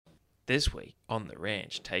This week, On the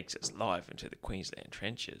Ranch takes us live into the Queensland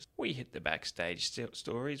trenches. We hit the backstage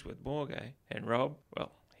stories with Morgo, and Rob,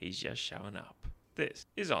 well, he's just showing up. This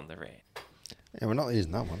is On the Ranch. Yeah, we're not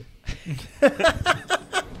using that one.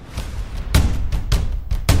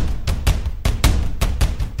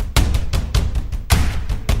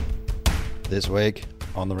 This week,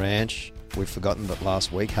 on the ranch, we've forgotten that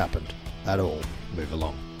last week happened. At all. Move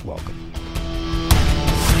along. Welcome.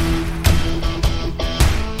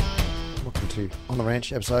 Welcome to On the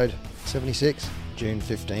Ranch, episode 76, June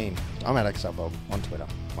 15. I'm Alex Upbob on Twitter.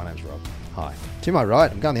 My name's Rob. Hi. To my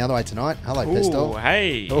right, I'm going the other way tonight. Hello, Pistol.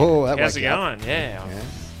 Hey. Oh, that how's it woke you up. going? Yeah.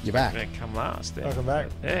 You're back. I'm going to come last. Then. Welcome back.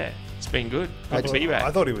 Yeah, it's been good. Good to be I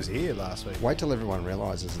back. thought he was here last week. Wait till everyone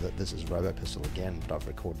realises that this is Robo Pistol again, but I've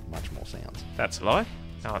recorded much more sounds. That's a lie.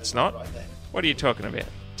 No, it's not. What are you talking about?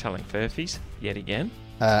 Telling furfies yet again?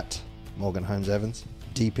 At Morgan Holmes Evans,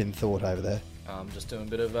 deep in thought over there. I'm just doing a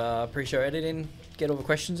bit of pre-show editing, get all the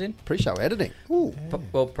questions in. Pre-show editing. Ooh,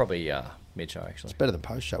 Well, probably mid-show, actually. better than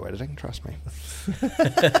post-show editing, trust me.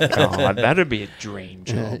 Oh, that'd be a dream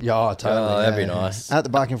job. Yeah, totally. Oh, that'd be yeah. nice. At the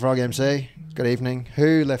Barking Frog MC, good evening.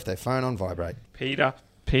 Who left their phone on vibrate? Peter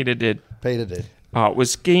did. Peter did. Oh, it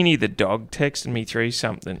was Skeeny the dog texting me through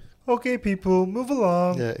something. Okay, people, move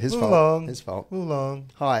along. Yeah, his move fault. Along. His fault. Move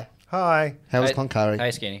along. Hi. Hi. How was Hey- Cloncurry?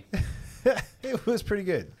 Hey, Skinny. It was pretty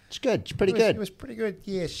good. It's good. It's pretty It good. was pretty good.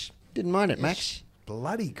 Yes. Didn't mind it, Max.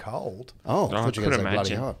 Bloody cold. Oh, I I thought you were could going to say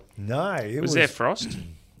bloody imagine. hot. No, it Was there frost?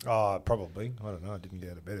 Oh, probably. I don't know. I didn't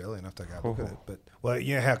get out of bed early enough to go look at it. But well,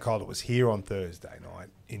 you know how cold it was here on Thursday night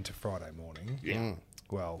into Friday morning. Yeah.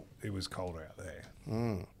 Well, it was colder out there.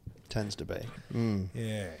 Tends to be.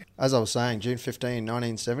 Yeah. As I was saying, June 15,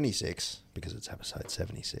 1976, because it's episode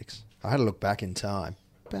 76. I had to look back in time.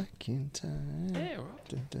 Back in time. Yeah, right.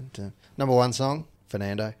 Dun, dun, dun. Number one song,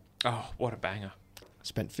 Fernando. Oh, what a banger.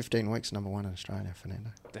 Spent 15 weeks number one in Australia,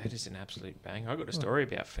 Fernando. That is an absolute bang. I got a story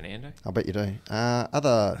about Fernando. I'll bet you do.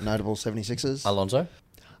 Other notable 76ers. Alonso.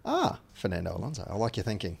 Fernando Alonso. I like your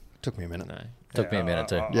thinking. Took me a minute. No. Took me a minute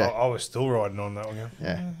too. Yeah. I was still riding on that one. Going,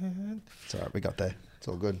 Yeah. It's all right. We got there. It's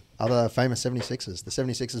all good. Other famous 76ers. The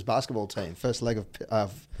 76ers basketball team. First leg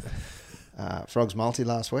of Frogs multi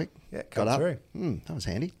last week. Yeah, Got come up. through. That was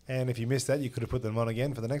handy. And if you missed that, you could have put them on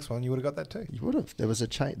again for the next one. You would have got that too. You would have. There is a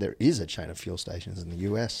chain of fuel stations in the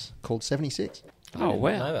US called 76. Oh, Know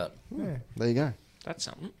wow. that. Yeah. There you go. That's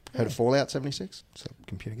something. Heard of Fallout 76? It's a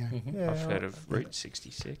computer game. Yeah. I've heard of Route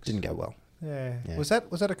 66. Didn't go well. Yeah. Yeah. Was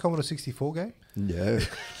that a Commodore 64 game? No.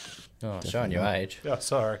 Oh, showing your age. Oh,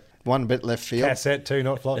 sorry. One bit left field. Cassette too,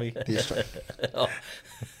 not floppy. The Austra-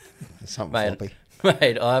 Something Mate. floppy.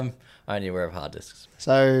 Mate, I'm only aware of hard disks.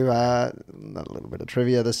 So, a little bit of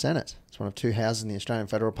trivia. The Senate. It's one of two houses in the Australian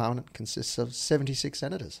Federal Parliament. Consists of 76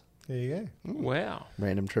 senators. There you go. Wow.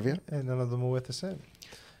 Random trivia. And none of them are worth a cent.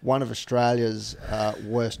 One of Australia's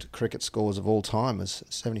worst cricket scores of all time was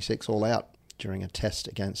 76 all out during a test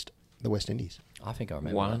against the West Indies. I think I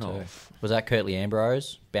remember One that too. of. Was that Curtly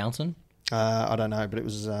Ambrose bouncing? I don't know, but it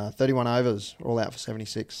was 31 overs all out for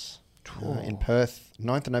 76 in Perth,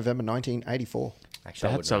 9th of November 1984.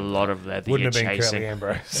 Actually, That's a lot of leather Wouldn't you're have been Curly chasing.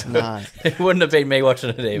 Ambrose. No, It wouldn't have been me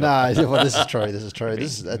watching it either. no. Well, this is true. This is true.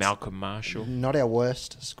 That's Malcolm Marshall. not our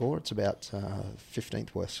worst score. It's about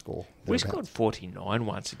 15th worst score. We Thereabouts. scored 49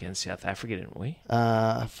 once against South Africa, didn't we?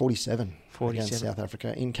 47 against 47. South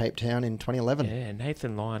Africa in Cape Town in 2011. Yeah,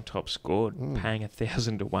 Nathan Lyon top scored, paying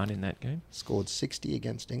 1,000 to 1 in that game. Scored 60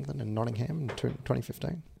 against England and Nottingham in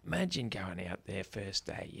 2015. Imagine going out there first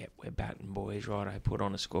day, yep, we're batting boys, right? I put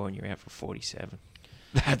on a score and you're out for 47.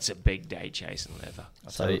 That's a big day chasing leather.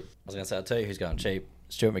 I'll tell you who's going cheap.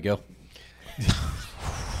 Stuart McGill.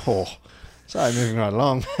 Oh, so moving right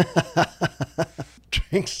along.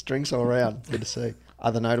 drinks all around. Good to see.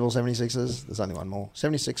 Other notable 76ers, there's only one more.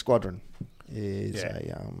 76 Squadron is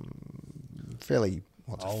a fairly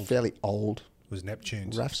old Was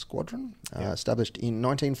Neptunes. RAF squadron, Yeah. established in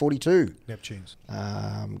 1942. Neptunes.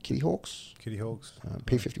 Kitty Hawks, Kitty Hawks.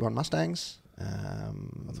 P-51 Mustangs, I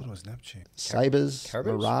thought it was Neptune. Sabres,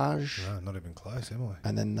 Caribous? Mirage, No, not even close, am I?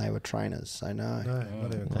 and then they were trainers, so no. No,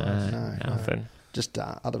 not even close. No. Nothing. Just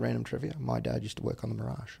other random trivia. My dad used to work on the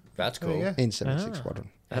Mirage That's There you cool. go. in 76 Squadron.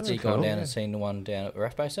 Have That's you gone cool. down and seen the one down at the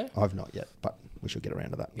RAF base there? I've not yet, but we should get around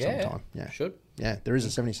to that Yeah. sometime. Yeah. Should. Yeah, there is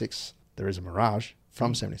a 76, there is a Mirage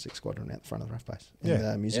from 76 Squadron out the front of the RAF base in Yeah.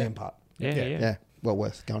 the museum Yeah. part. Yeah, Yeah. yeah. Yeah, well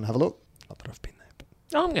worth going and have a look. Not that I've been there, but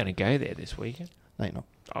I'm going to go there this weekend. no, you're not.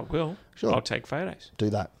 I will. Sure. I'll take photos. Do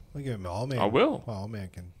that. We'll give him my old man. I will. My old man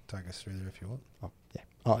can take us through there if you want. Oh, yeah.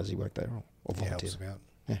 Oh, does he work there or He helps volunteer? him out.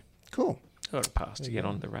 Yeah. Cool. I got a pass to get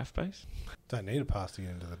on the RAF base. Don't need a pass to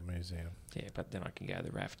get into the museum. Yeah, but then I can go to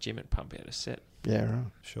the RAF gym and pump out a set. Yeah, right.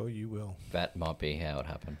 Sure, you will. That might be how it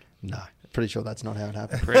happened. No, pretty sure that's not how it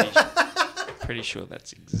happened. Pretty sure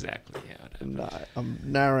that's exactly how it happened. No, I'm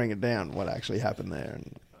narrowing it down what actually happened there,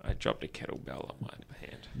 and I dropped a kettlebell on my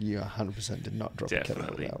hand. you 100% did not drop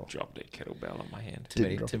Definitely a kettlebell. dropped a kettlebell on my hand.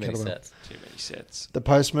 Didn't drop Too a many kettlebell. sets. Too many sets. The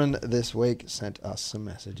postman this week sent us some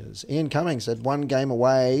messages. Ian Cummings said 1 game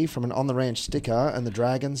away from an On the Ranch sticker, and the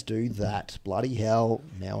Dragons do that. Bloody hell.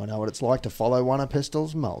 Now I know what it's like to follow one of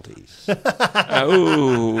Pistol's multis.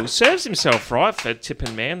 Oh, serves himself right for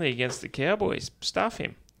tipping Manly against the Cowboys. Stuff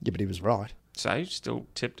him. Yeah, but he was right. So, still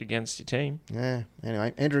tipped against your team. Yeah.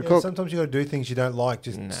 Anyway, Andrew Yeah, Cook. sometimes you got to do things you don't like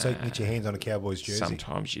just so you can Nah. get your hands on a Cowboys jersey.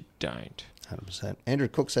 Sometimes you don't. 100%. Andrew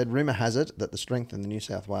Cook said, rumour has it that the strength in the New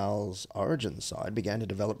South Wales Origin side began to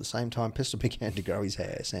develop the same time Pistol began to grow his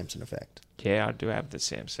hair. Samson effect. Yeah, I do have the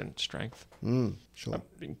Samson strength. Sure.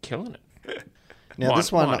 I've been killing it. Now,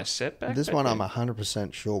 this one, minor setback, this but one I'm yeah.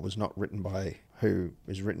 100% sure was not written by who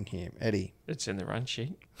is written here. Eddie. It's in the run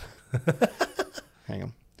sheet. Hang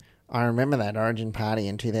on. I remember that Origin party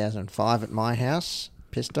in 2005 at my house.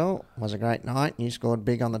 Pistol was a great night. You scored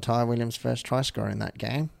big on the Ty Williams' first try scorer in that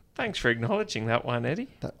game. Thanks for acknowledging that one, Eddie.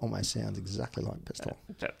 That almost sounds exactly like Pistol.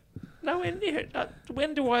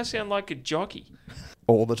 When do I sound like a jockey?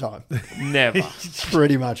 All the time. Never.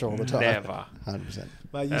 Pretty much all the time. Never. 100%.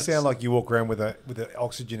 Mate, you That's- sound like you walk around with an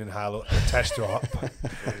oxygen inhaler attached to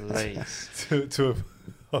Please. a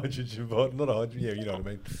hydrogen bottle. Not a hydrogen, yeah, you know what I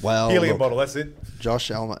mean. Well, Helium look, bottle, that's it.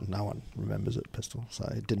 Josh Elmer. No one remembers it, Pistol, so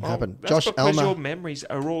it didn't happen. That's Josh because Elmer. your memories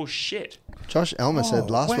are all shit. Josh Elmer said Oh,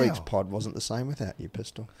 last wow. week's pod wasn't the same without you,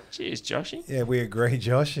 Pistol. Cheers, Joshy. Yeah, we agree,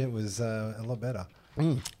 Josh. It was a lot better.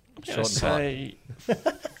 I'm going to say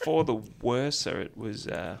for the worser, it was,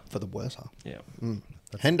 For the worse, huh? yeah.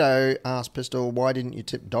 Hendo asked Pistol, why didn't you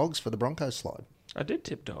tip Dogs for the Broncos slide? I did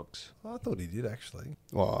tip Dogs. I thought he did, actually.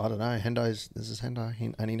 Well, I don't know. This is Hendo,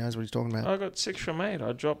 and he knows what he's talking about. I got 6 from 8.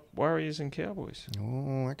 I dropped Warriors and Cowboys.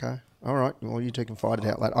 Oh, okay. All right. Well, you two can fight it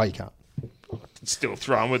out later. Oh, you can't. It's still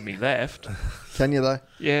throwing with me left. Can you, though?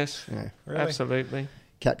 Yes, Yeah. Really? absolutely.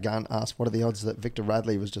 Cat Gunn asked, what are the odds that Victor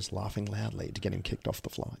Radley was just laughing loudly to get him kicked off the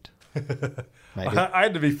flight? Maybe. I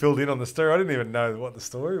had to be filled in on the story. I didn't even know what the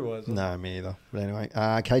story was. No, me either. But anyway,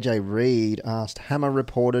 KJ Reed asked, Hammer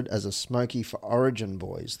reported as a smoky for Origin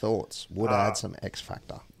boys. Thoughts? Would add some X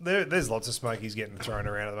factor. There's lots of smokies getting thrown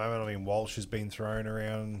around at the moment. I mean, Walsh has been thrown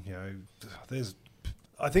around. You know,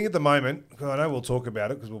 I think at the moment, 'cause I know we'll talk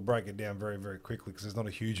about it because we'll break it down very, very quickly because there's not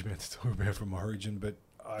a huge amount to talk about from Origin, but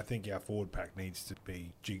I think our forward pack needs to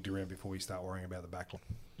be jigged around before we start worrying about the back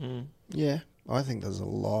line. Yeah, I think there's a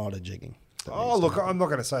lot of jigging. that Oh, needs to look, happen. I'm not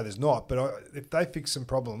going to say there's not, but if they fix some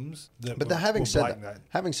problems, But having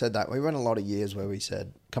said that, we went a lot of years where we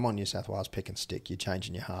said, come on, New South Wales, pick and stick. You're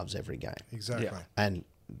changing your halves every game. Exactly. Yeah. And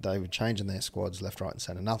they were changing their squads left, right and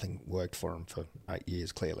centre. Nothing worked for them for 8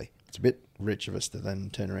 years, clearly. It's a bit rich of us to then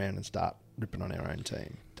turn around and start ripping on our own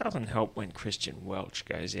team. Doesn't help when Christian Welch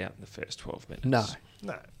goes out in the first 12 minutes. No.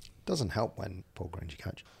 No. Doesn't help when Paul Grunge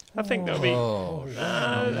coach. I think that'll be... Oh,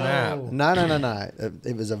 no. No.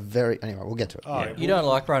 It was a very... Anyway, we'll get to it. Oh, Yeah. You don't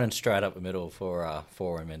like running straight up the middle for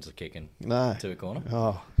 4 ends of kicking No. to a corner?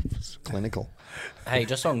 Oh, it's clinical. Hey,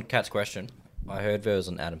 just on Kat's question, I heard there was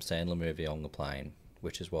an Adam Sandler movie on the plane,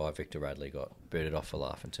 which is why Victor Radley got booted off for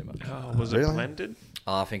laughing too much. Oh, was it Really? blended?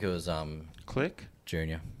 I think it was Click?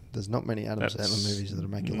 Junior. There's not many Adam That's Sandler movies that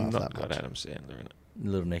make you laugh not that got much. Adam Sandler in it.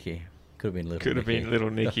 Little Nicky. Could have been Little Could have Nicky. been Little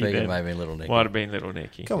Nicky I think it then. may have been Little Nicky. Might have been Little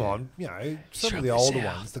Nicky. Come on, you know, some of the Shut this older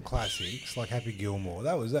out. ones, the classics, like Happy Gilmore,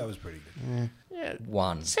 that was pretty good. Yeah.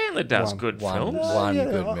 One. Sandler does One. good One. films. One Yeah,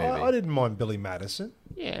 good movie. I didn't mind Billy Madison.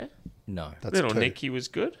 Yeah. No. That's Little 2. Nicky was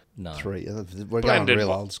good. No. 3. We're Blended going real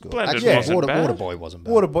wa- old school. Blended Actually, wasn't bad. Waterboy wasn't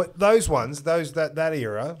bad. Waterboy, those ones, that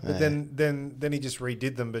era. But Yeah. then he just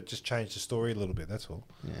redid them, but just changed the story a little bit. That's all.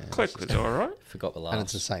 Yeah. Click was all right. Forgot the last. And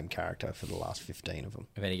it's the same character for the last 15 of them.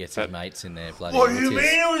 And then he gets his mates in there. Bloody.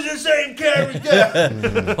 it was the same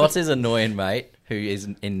character? What's his annoying mate who is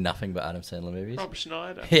in nothing but Adam Sandler movies? Rob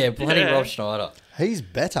Schneider. Yeah, bloody Yeah. Rob Schneider. He's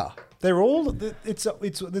better. They're all.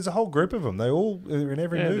 There's a whole group of them. They all are in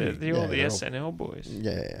every Yeah, movie. they're all the they're all- SNL boys.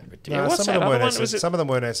 Yeah. Yeah, what's some that of them other weren't one? Was it- some of them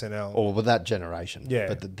weren't SNL. Or with that generation. Yeah.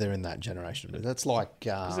 But they're in that generation. That's like it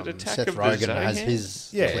Attack Seth of the Rogen has Zohan? his.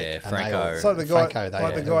 Yeah. clique, Yeah, and they Franco. all- It's like the guy, Franco, they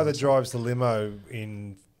like the are. guy that drives the limo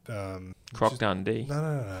in. Croc Dundee.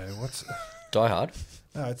 No. What's? Die Hard.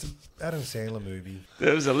 No, it's an Adam Sandler movie.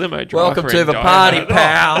 There was a limo driver. Welcome to in the Die party, Hard.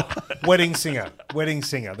 pal. Wedding Singer.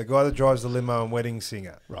 The guy that drives the limo in Wedding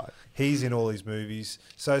Singer. Right. He's in all these movies.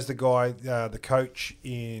 So's the guy, the coach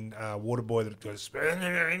in Waterboy that goes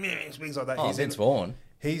things like that. Oh, He's Vince in, Vaughn.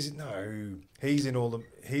 He's in all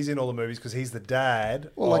the movies because he's the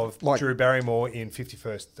dad Well, of like- Drew Barrymore in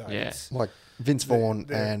 51st Dates. Like Vince Vaughn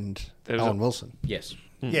the- and there was Owen a- Wilson. Yes.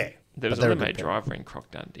 Yeah. There was But a they're a limo good pair. driver in Croc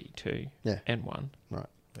Dundee too. Yeah. And one. Right.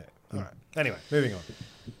 Yeah. All right. Anyway, moving on.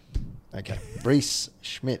 Okay. Reese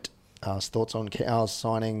Schmidt asked thoughts on Cow's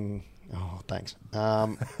signing. Oh, thanks.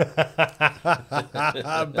 Back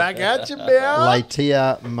at you, Bill.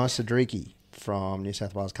 Laitia Mosadriki from New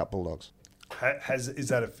South Wales Cup Bulldogs.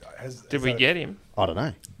 Did we get him? I don't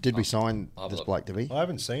know. Did we sign I've this looked. bloke, did we? I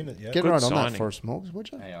haven't seen it yet. Get Good right on that signing. for us, Morgs,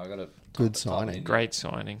 would you? Hey, I got a Good signing. Great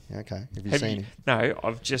signing. Okay. Have you Have seen you, him? no,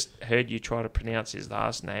 I've just heard you try to pronounce his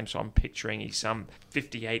last name, so I'm picturing he's some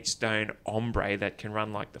 58 stone hombre that can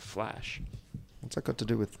run like the Flash. What's that got to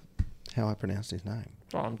do with how I pronounced his name?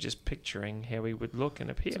 Well, I'm just picturing how he would look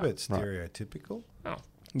and appear. It's a bit stereotypical. Oh,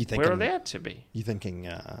 You we're thinking, allowed to be. You thinking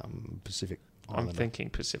Pacific I'm Islander? thinking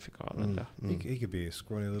Pacific Islander. He could be a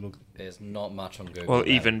scrawny little. There's not much on Google. Well, about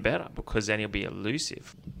it. even better, because then he'll be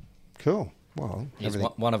elusive. Cool. Well, He's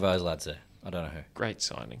everything. one of those lads there. I don't know who. Great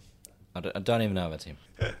signing. I don't even know if it's him.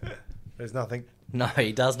 There's nothing. No,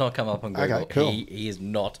 he does not come up on Google. Okay, cool. He is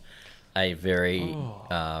not a very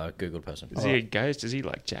Googled person. Is he a ghost? Is he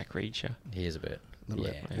like Jack Reacher? He is a bit. Little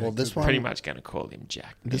Yeah. bit. Well, this Pretty one, much going to call him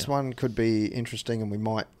Jack. this now. one could be interesting, and we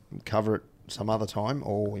might cover it some other time,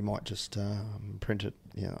 or we might just print it,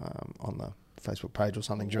 on the Facebook page or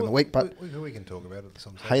something during the week. But we can talk about it at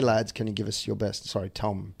some stage. hey, lads, can you give us your best? Sorry,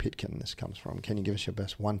 Tom Pitkin. This comes from. Can you give us your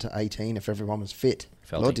best 1 to 18 if everyone was fit?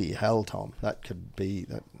 Felty. Bloody hell, Tom. That could be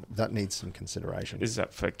that needs some consideration. Is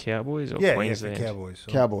that for Cowboys or Yeah, for Queensland? Cowboys.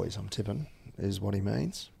 Cowboys, I'm tipping, is what he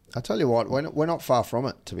means. I tell you what, we're not far from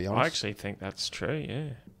it, to be honest. I actually think that's true. Yeah.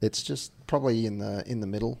 It's just probably in the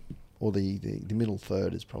middle, or the middle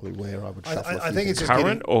third is probably where I would shuffle. I a few think it's things. just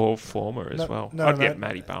Current or former as No, well? no, I'd no. get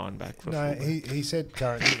Matty Bowen back for No, fullback. he said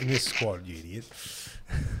current in this squad, you idiot.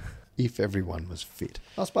 If everyone was fit.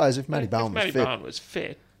 I suppose if Matty Bowen If was Matty fit, Bowen was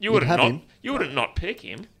fit, you You'd would have not. him. You wouldn't not pick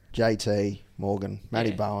him. JT, Morgan, Matty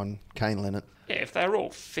Yeah. Bowen, Kane Leonard. Yeah, if they're all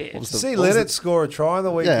fit. What was the- See what was Leonard the- score a try on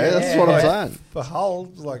the weekend. Yeah, that's what I'm saying. For Hull,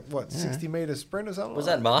 it was like, 60-metre sprint or something? Was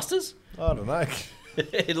that Masters? I don't know.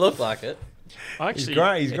 It looked like it. I He's actually,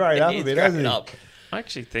 great. He's great up a He's bit, great hasn't he? up. I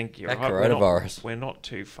actually think you're That right. coronavirus. We're not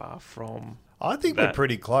too far from. I think we're that.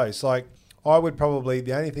 pretty close. Like, I would probably,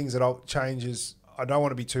 the only things that I'll change is I don't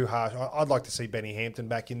want to be too harsh. I'd like to see Benny Hampton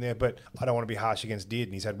back in there, but I don't want to be harsh against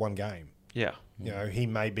Dearden. He's had one game. Yeah. You know, he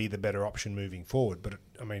may be the better option moving forward, but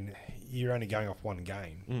I mean, you're only going off one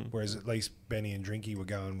game, whereas at least Benny and Drinky were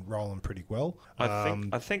rolling pretty well.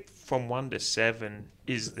 I think from 1 to 7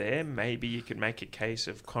 is there. Maybe you could make a case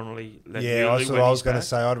of Connolly. Yeah, that's what I was going to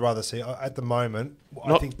say. I'd rather see at the moment.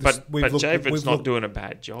 I think but Javid's not doing a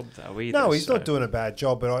bad job though either. No, he's so- not doing a bad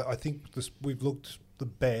job, but I think we've looked the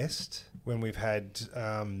best when we've had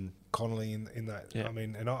Connolly in that. Yeah. I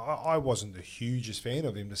mean, and I wasn't the hugest fan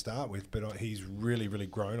of him to start with, but he's really, really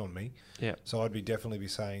grown on me. Yeah. So I'd definitely be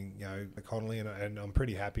saying, Connolly, and I'm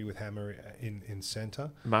pretty happy with Hammer in centre.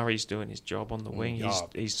 Murray's doing his job on the wing. Oh,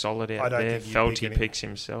 He's solid I out don't there. think you're Felty picking him. picks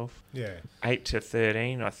himself. Yeah. 8 to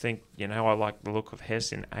 13. I think I like the look of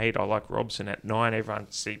Hess in 8. I like Robson at 9. Everyone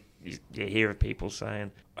you hear of people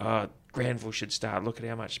saying, Granville should start. Look at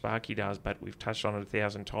how much spark he does. But we've touched on it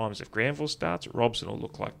 1,000 times. If Granville starts, Robson will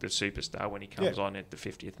look like the superstar when he comes on at the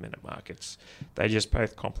 50th minute mark. They just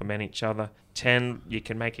both complement each other. 10, you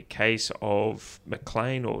can make a case of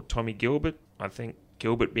McLean or Tommy Gilbert. I think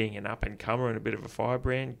Gilbert being an up-and-comer and a bit of a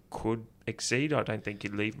firebrand could exceed. I don't think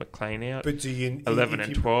you'd leave McLean out. But do you 11 if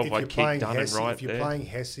and you- 12, if I'd you're keep playing Dunn and Hesse- Wright If you're there. playing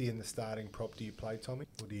Hesse in the starting prop, do you play Tommy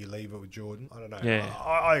or do you leave it with Jordan? I don't know. Yeah.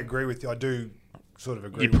 I agree with you. I do sort of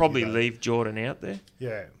agree. You'd with probably you, though. leave Jordan out there.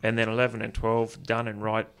 Yeah. And then 11 and 12, Dunn and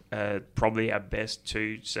Wright, probably our best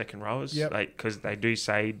 2 second rowers. Yep. Because they do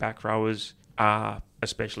say back rowers are a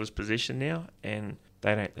specialist position now, and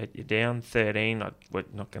they don't let you down. 13, we're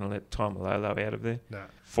not going to let Taimalolo out of there. No.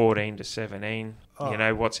 14 to 17.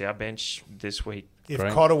 Oh. What's our bench this week? If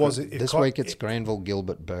Gran- Cotter was This week it's Granville,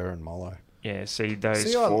 Gilbert, Burr, and Mollo. Yeah, see those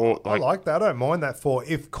See, four. I like that. I don't mind that 4.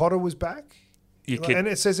 If Cotter was back, you could, and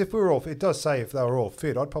it says if we were all, it does say if they were all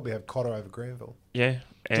fit, I'd probably have Cotter over Granville yeah,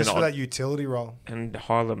 and just for that utility role. and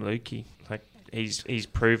Hylam Lukey, like he's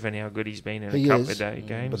proven how good he's been in He a couple is, of day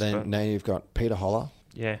games. But then now you've got Peter Holler,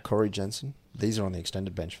 yeah, Corey Jensen. These are on the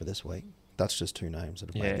extended bench for this week. That's just 2 names that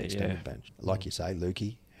have made Yeah, the extended yeah. bench. Like you say,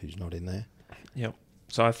 Lukey, who's not in there. yep.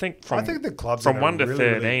 So I think I think the club's from in a 1 to really,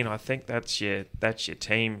 13, really- I think that's your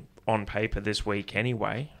team on paper this week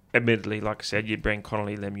anyway. admittedly, like I said, you'd bring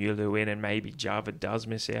Connolly Lemuelu in and maybe Java does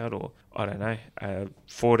miss out, or I don't know,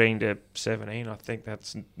 14 to 17. I think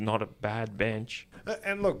that's not a bad bench.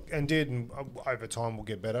 And look, and Dearden over time will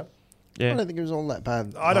get better. I Yeah. don't think it was all that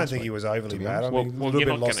bad. I don't last think week, he was to overly be bad. I honest. mean, Well, a little you're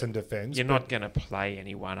bit not lost gonna- in defence. You're but not going to play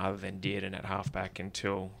anyone other than Dearden at halfback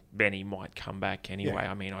until Benny might come back anyway.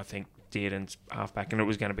 Yeah. I mean, I think Dearden's halfback, and it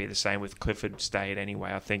was going to be the same with Clifford stayed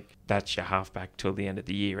anyway. I think that's your halfback till the end of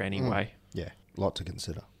the year anyway. Yeah, a lot to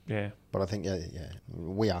consider. Yeah. But I think, yeah,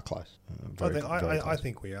 we are close. Very I close.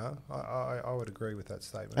 think we are. I would agree with that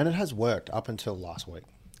statement. And it has worked up until last week.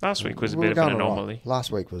 Last week was a We were bit of an going all right. anomaly.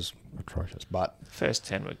 Last week was atrocious, but First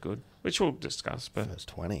 10 were good, which we'll discuss. But first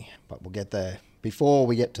 20. But we'll get there. Before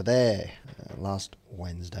we get to there, last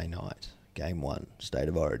Wednesday night, Game 1, State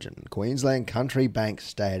of Origin, Queensland Country Bank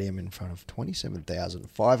Stadium in front of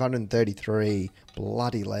 27,533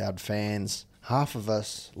 bloody loud fans. Half of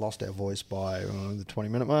us lost our voice by the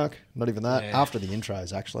 20-minute mark. Not even that. Yeah. After the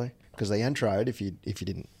intros, actually. Because they introed, if you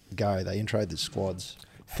didn't go, they introed the squads.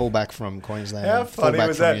 Fullback from Queensland. How funny fullback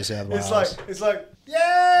was from that? New South Wales. It's like,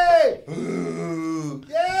 yay! Boo!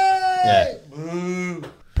 Yay! Yeah. Boo!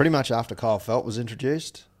 Pretty much after Kyle Felt was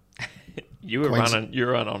introduced, you were Queens- running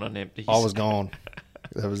on an empty. I was gone.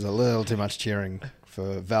 There was a little too much cheering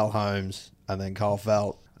for Val Holmes and then Kyle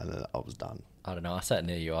Felt, and then I was done. I don't know. I sat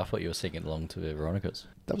near you. I thought you were singing along to Veronica's.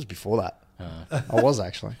 That was before that. Uh, I was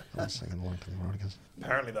actually. I was singing along to the Veronicas.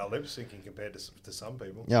 Apparently they're lip syncing compared to some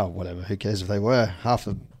people. Yeah, whatever. Who cares if they were? Half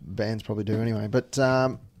the bands probably do anyway. But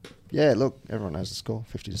yeah, look, everyone knows the score: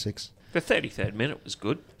 50-6. The 33rd minute was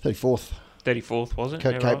good. 34th. 34th, was it?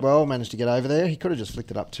 Kurt Yeah, right. Capewell managed to get over there. He could have just flicked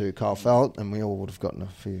it up to Kyle Felt, and we all would have gotten a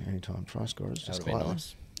few anytime try scorers. that Just would have been quietly.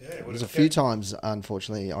 nice. Yeah, There's a few times,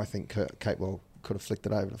 unfortunately, I think Kurt Capewell could have flicked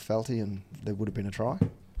it over to Felty, and there would have been a try.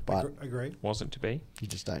 But Agreed. Wasn't to be. you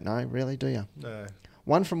just don't know, really, do you? No,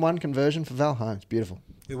 1-from-1 conversion for Val Holmes. Beautiful.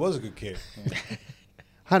 it was a good kick.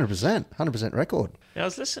 100% record. Now, I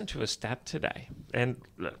was listening to a stat today, and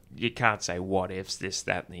look, you can't say what ifs, this,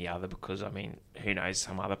 that, and the other, because, I mean, who knows,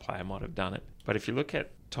 some other player might have done it. But if you look at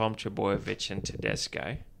Tom Trbojevic and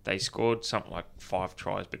Tedesco, they scored something like 5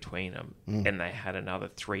 tries between them, and they had another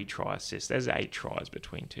 3 try assists. There's 8 tries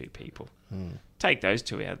between 2 people. Take those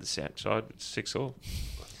 2 out of the set side, it's 6-all.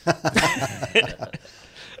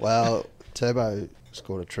 Well, Turbo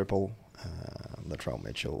scored a triple. Latrell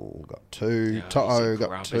Mitchell got 2. Yeah, Toto he's a got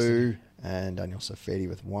grub, 2. isn't And Daniel Safedi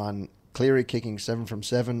with 1. Cleary kicking 7 from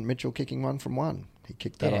 7. Mitchell kicking 1 from 1. He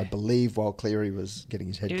kicked that, Yeah. I believe, while Cleary was getting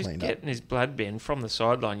his head He was cleaned getting up. his blood bin from the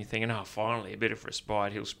sideline. You're thinking, oh, finally, a bit of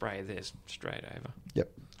respite. He'll spray this straight over.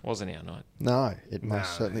 Yep. Wasn't our night. No, it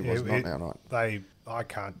most No, certainly was not our night. I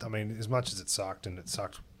can't. I mean, as much as it sucked, and it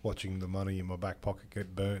sucked watching the money in my back pocket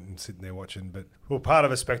get burnt and sitting there watching, but we're part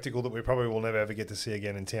of a spectacle that we probably will never ever get to see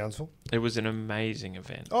again in Townsville. It was an amazing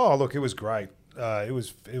event. Oh, look, it was great. It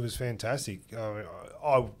was fantastic.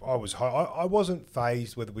 I wasn't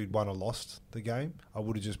phased whether we'd won or lost the game. I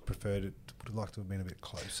would have just preferred it. Would have liked to have been a bit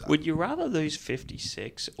closer. Would you rather lose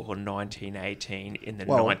 56 or 19-18 in the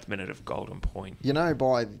Well- 9th minute of Golden Point? You know,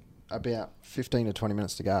 by about 15 to 20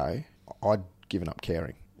 minutes to go, I'd given up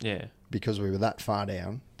caring. Yeah. Because we were that far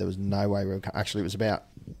down, there was no way we were... Actually, it was about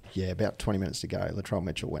 20 minutes to go. Latrell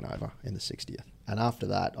Mitchell went over in the 60th. And after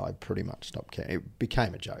that, I pretty much stopped caring. It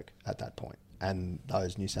became a joke at that point. And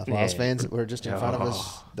those New South Wales Yeah. fans that were just in front of us,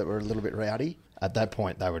 Oh. that were a little bit rowdy, at that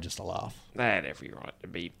point, they were just a laugh. They had every right to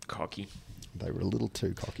be cocky. They were a little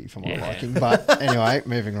too cocky for my Yeah. liking. But anyway,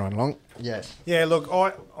 moving right along. Yes. Yeah, look,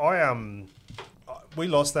 we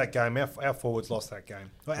lost that game. Our forwards lost that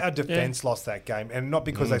game. Our defence lost that game, and not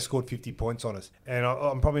because they scored 50 points on us. And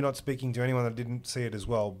I'm probably not speaking to anyone that didn't see it as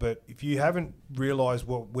well. But if you haven't realised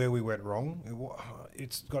where we went wrong,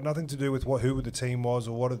 it's got nothing to do with who the team was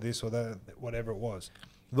or what of this or that, whatever it was.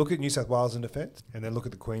 Look at New South Wales in defence, and then look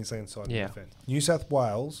at the Queensland side in Yeah. defence. New South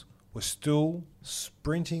Wales were still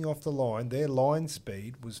sprinting off the line. Their line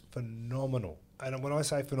speed was phenomenal. And when I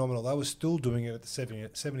say phenomenal, they were still doing it at the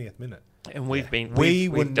 70th minute. And we've been... We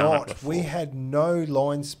we've were done it not. before. We had no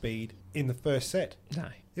line speed in the first set. No.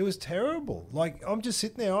 It was terrible. Like, I'm just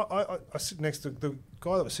sitting there. I sit next to the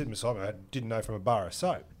guy that was sitting beside me. I didn't know from a bar of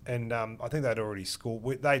soap. And I think they'd already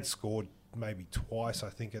scored. They'd scored maybe twice, I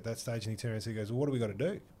think, at that stage. And he turned around and he goes, well, what do we got to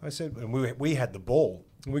do? I said, and we had the ball.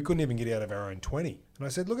 And we couldn't even get out of our own 20. And I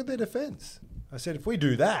said, look at their defence. I said, if we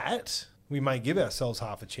do that, we may give ourselves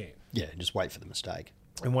half a chance. Yeah, just wait for the mistake.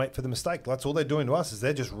 And wait for the mistake. That's all they're doing to us is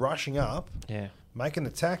they're just rushing up, Yeah. making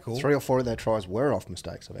the tackle. 3 or 4 of their tries were off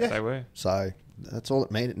mistakes. About. They were. So that's all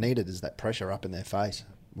it needed is that pressure up in their face.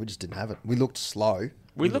 We just didn't have it. We looked slow.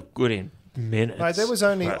 We looked good in minutes. Mate, there was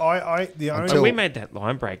only but- the only. Until- we made that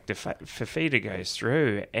line break. Fafita goes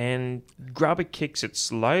through, and Grubber kicks it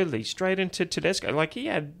slowly straight into Tedesco. Like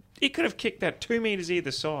he could have kicked that 2 meters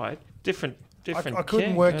either side. Different. I couldn't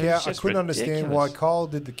kick. work It was out. I just couldn't understand why ridiculous. Kyle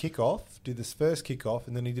did the kickoff, did this first kickoff,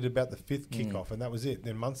 and then he did about the fifth kickoff, and that was it.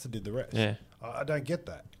 Then Munster did the rest. Yeah. I don't get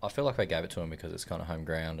that. I feel like they gave it to him because it's kind of home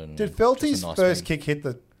ground and. Did just a Felty's nice first wing. kick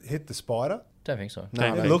hit the spider? Don't think so. No, I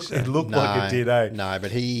It don't looked think so. it looked like it did. Eh? No,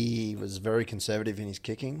 but he was very conservative in his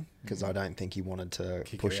kicking because I don't think he wanted to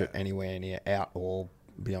Kick push it it out. anywhere near out or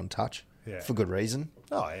beyond touch Yeah. for good reason.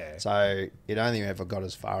 Oh yeah. So it only ever got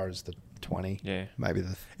as far as the 20. Yeah. Maybe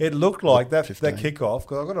the. It looked like that 15. kickoff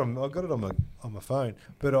because I got it on my phone,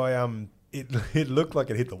 but it looked like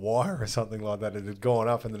it hit the wire or something like that. It had gone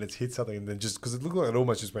up and then it's hit something and then just because it looked like it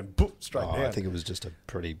almost just went boop, straight down. I think it was just a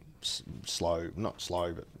pretty not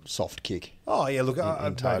slow, but soft kick. Oh yeah, look,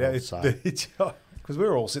 in total, so. because we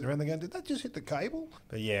were all sitting around there going, did that just hit the cable?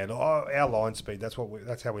 But yeah, no, our line speed. That's how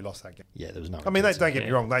we lost that game. Yeah, there was no. I mean, chance. don't get me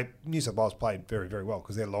Yeah. wrong. New South Wales played very, very well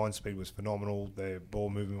because their line speed was phenomenal. Their ball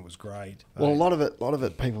movement was great. Well, a lot of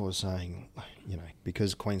it, people were saying,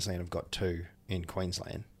 because Queensland have got two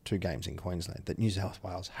games in Queensland, that New South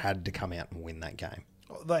Wales had to come out and win that game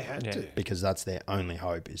they had Yeah. to. because that's their only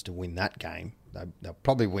hope is to win that game. They'll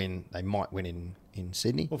probably win. They might win in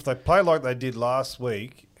Sydney. Well, if they play like they did last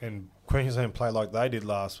week and Queensland play like they did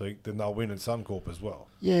last week, then they'll win at Suncorp as well.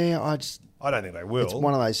 Yeah, I don't think they will. it's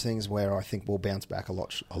one of those things where I think we'll bounce back a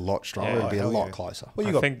lot stronger. Yeah, It'll be a hell lot yeah. closer. Well, I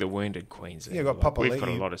you got think the wounded Queensland. you got Papali'i. We've got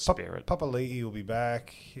a lot of spirit. Papali'i will be back.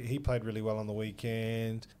 He played really well on the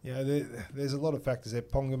weekend. There's a lot of factors there.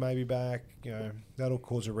 Ponga may be back. That'll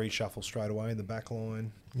cause a reshuffle straight away in the back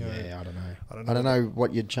line. Yeah, I don't know. I don't know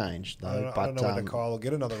what you'd change though. I don't know whether Kyle will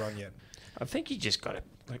get another run yet. I think he just got it.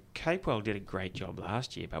 Like Capewell did a great job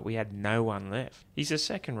last year, but we had no one left. He's a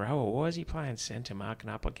second rower. Why is he playing centre, marking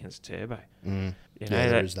up against Turbo? Mm. You Yeah,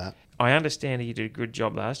 there is that. I understand he did a good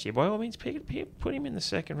job last year. By all means, put him in the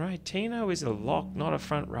second row. Tino is a lock, not a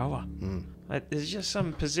front rower. Mm. Like, there's just some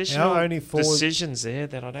Our positional only forward- decisions there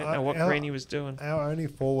that I don't know what our- Greeny was doing. Our only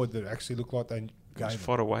forward that actually looked like they It was gave him.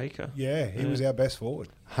 Fodder Waker. Yeah, he was our best forward.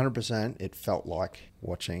 100%. It felt like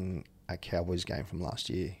watching a Cowboys game from last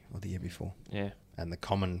year or the year before, Yeah. and the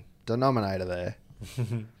common denominator there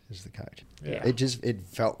is the coach. Yeah. It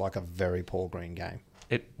felt like a very Paul Green game.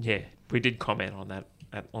 We did comment on that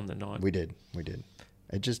on the night. We did.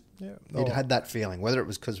 It just Yeah. it had that feeling. Whether it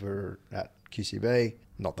was because we were at QCB,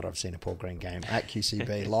 not that I've seen a Paul Green game at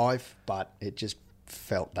QCB live, but it just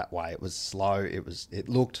felt that way. It was slow. It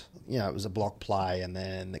looked, it was a block play, and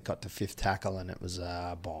then it got to fifth tackle, and it was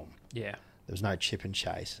a bomb. Yeah. There was no chip and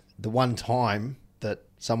chase. The one time that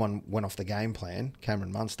someone went off the game plan,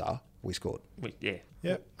 Cameron Munster, we scored, Yeah.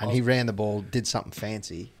 Yep. and he ran the ball, did something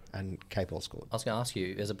fancy, and Capewell scored. I was going to ask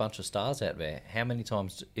you, there's a bunch of stars out there. How many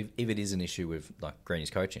times, if it is an issue with like Greeny's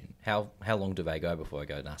coaching, how long do they go before they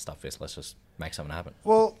go, nah, stuff this, let's just make something happen?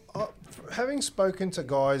 Well, having spoken to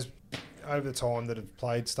guys over the time that have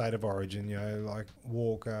played State of Origin, like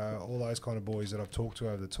Walker, all those kind of boys that I've talked to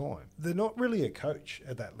over the time, they're not really a coach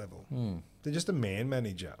at that level. They're just a man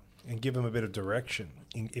manager and give them a bit of direction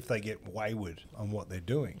if they get wayward on what they're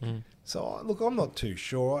doing. So, look, I'm not too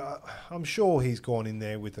sure. I'm sure he's gone in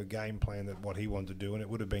there with a game plan that what he wanted to do, and it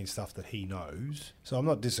would have been stuff that he knows. So I'm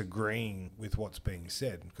not disagreeing with what's being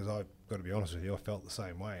said, because I've got to be honest with you, I felt the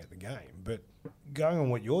same way at the game. But going on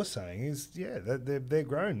what you're saying is, they're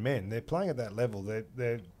grown men. They're playing at that level.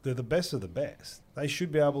 They're the best of the best. They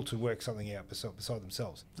should be able to work something out beside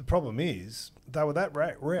themselves. The problem is they were that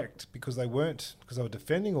wrecked because they were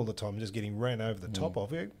defending all the time and just getting ran over the top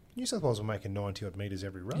of it. New South Wales were making 90-odd metres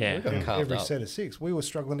every run. Yeah. We got carved every up. set of six. We were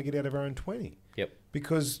struggling to get out of our own 20. Yep.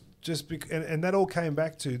 Because and that all came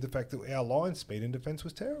back to the fact that our line speed in defence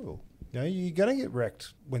was terrible. You're going to get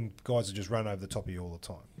wrecked when guys are just run over the top of you all the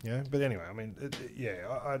time. But anyway, I mean,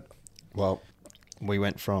 Well, we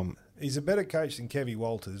went from he's a better coach than Kevy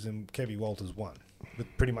Walters, and Kevy Walters won with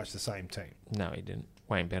pretty much the same team. No, he didn't.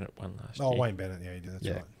 Wayne Bennett won last Oh, year. Wayne Bennett, yeah, he did. That's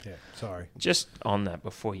Yeah. right. Yeah, sorry. Just on that,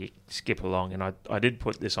 before you skip along, and I did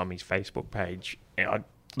put this on his Facebook page. And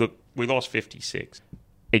look, we lost 56.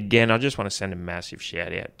 Again, I just want to send a massive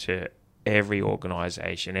shout out to every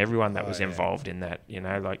organisation, everyone that was involved in that.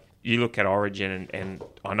 Like you look at Origin, and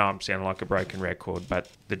I know I'm sounding like a broken record, but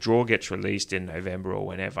the draw gets released in November or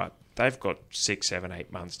whenever. They've got 6, 7,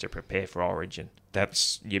 8 months to prepare for Origin.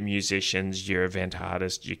 That's your musicians, your event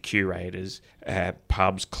artists, your curators,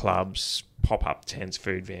 pubs, clubs, pop-up tents,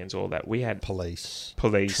 food vans, all that. We had police,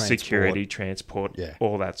 police, transport. security, transport, Yeah.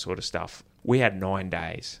 all that sort of stuff. We had 9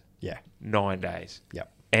 days. Yeah. 9 days. Yep.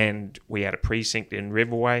 And we had a precinct in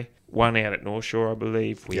Riverway. one out at North Shore, I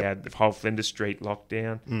believe. We Yep. had the whole Flinders Street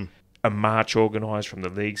lockdown. A march organised from the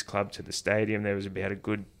Leagues Club to the stadium. There was about a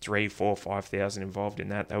good 3, 4, 5,000 involved in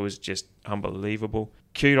that. That was just unbelievable.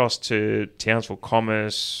 Kudos to Townsville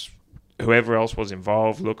Commerce, whoever else was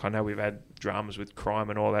involved. Look, I know we've had dramas with crime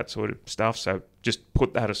and all that sort of stuff, so just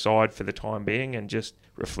put that aside for the time being and just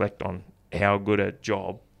reflect on how good a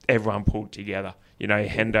job everyone pulled together. You know,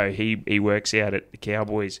 Hendo, he works out at the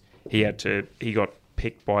Cowboys. He got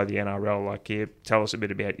picked by the NRL, like, here, tell us a bit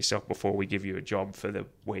about yourself before we give you a job for the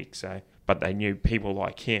week. So, but they knew people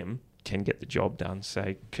like him can get the job done.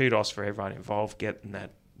 So kudos for everyone involved getting that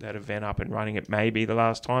event up and running. It may be the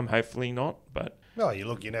last time, hopefully not, but Well, you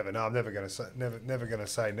never know. I'm never going to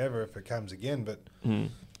say never if it comes again. But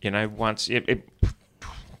you know, once it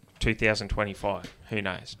 2025, who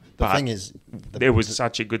knows? The But thing is, it was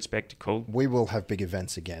such a good spectacle. we will have big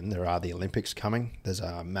events again. There are the Olympics coming. There's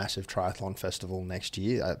a massive triathlon festival next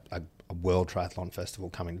year, a world triathlon festival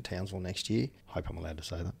coming to Townsville next year. Hope I'm allowed to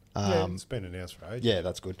say that. yeah, it's been announced for ages. Yeah,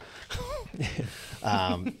 that's good.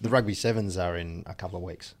 The rugby sevens are in a couple of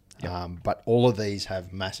weeks. But all of these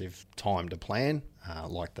have massive time to plan.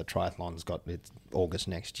 Like the triathlon's got its August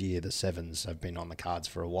next year. The sevens have been on the cards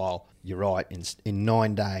for a while. You're right. In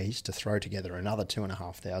 9 days to throw together another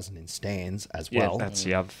 2,500 in stands as Yeah, well, that's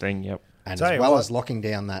the other thing. Yep. and Tell as you well what. as locking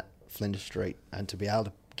down that Flinders Street, and to be able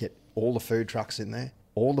to get all the food trucks in there,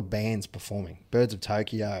 all the bands performing, Birds of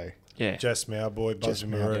Tokyo. Yeah. Jess Mowboy, Jess Buzzy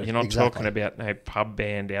Mowboy. Maroon. You're not Exactly. talking about no pub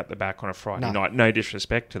band out the back on a Friday No. night. No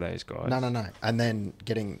disrespect to those guys. No. And then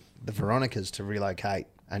getting the Veronicas to relocate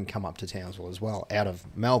and come up to Townsville as well, out of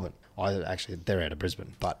Melbourne. They're out of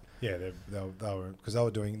Brisbane, but Yeah, they were because they were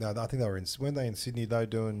doing. No, I think they were in. Weren't they in Sydney? They were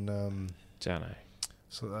doing Don't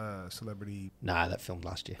know. celebrity. no, that filmed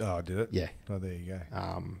last year. Oh, did it? Yeah. Oh, there you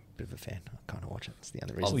go. Bit of a fan. I kind of watch it. It's the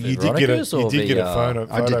only Oh, reason. the You did get a Veronicas or the, photo.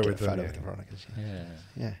 I did photo get a with them, photo yeah. with the Veronicas. Yeah.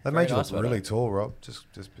 Yeah. They Very made you nice look photo. really tall, Rob.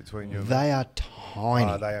 Just between you. and They me. are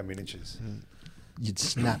tiny. Oh, they are miniatures. You'd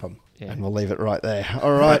snap them, Yeah. and we'll leave it right there.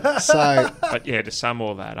 All right. So But yeah, to sum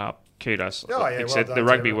all that up, kudos. Oh, yeah, Except well the done,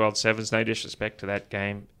 Rugby Trevor. World Sevens, no disrespect to that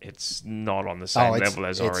game. It's not on the same level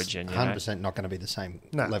as Origin. You know? 100% not going to be the same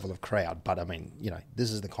No. level of crowd. But I mean,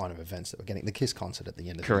 this is the kind of events that we're getting. The Kiss concert at the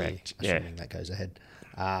end of Correct, the year, yeah. assuming that goes ahead.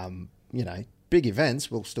 Big events,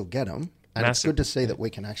 we'll still get them. And it's Massive. good to see that we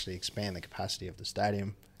can actually expand the capacity of the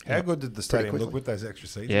stadium. How good did the stadium look quickly. with those extra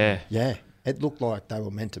seats? Yeah. Yeah, it looked like they were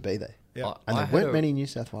meant to be there. Yeah. And there weren't many New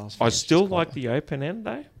South Wales I fans. still which is quite like the open end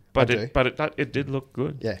though, but do. it did look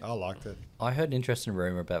good. Yeah. I liked it. I heard an interesting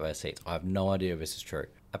rumor about those seats. I have no idea if this is true.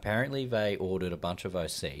 Apparently, they ordered a bunch of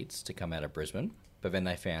those seats to come out of Brisbane, but then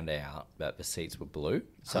they found out that the seats were blue.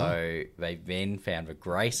 So they then found the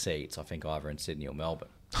grey seats, I think, either in Sydney or Melbourne.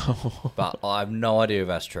 But I have no idea if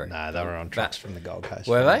that's true. No, they were on trucks from the Gold Coast.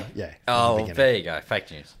 Were they? Yeah. from the Oh, beginning. there you go. Fake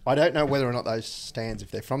news. I don't know whether or not those stands,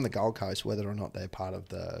 if they're from the Gold Coast, whether or not they're part of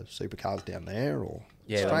the supercars down there, or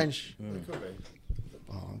Yeah, strange. It could be.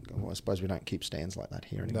 Well, I suppose we don't keep stands like that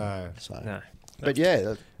here anymore. No. So, No. but yeah,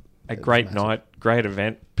 A it was great massive. night, great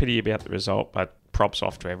event. Pity about the result, but props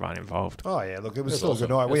off to everyone involved. Oh yeah, look, it was It's still a awesome.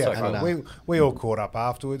 good night. We It's had so fun. We all caught up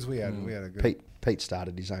afterwards. We had a good. Pete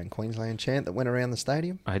started his own Queensland chant that went around the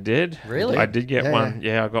stadium. I did. Really? I did get Yeah, one.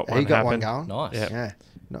 Yeah, I got one. He got happen. one going. Nice. Yeah. Yeah.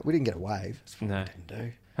 No, we didn't get a wave. That's what No. we didn't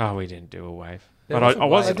do. Oh, we didn't do a wave. There But was I a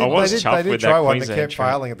was wave. I was chuffed they did with try that one that Queensland kept trip.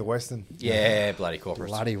 failing at the Western. Yeah, bloody corporates.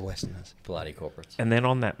 Bloody Westerners. Bloody corporates. And then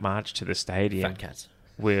on that march to the stadium, Fat cats.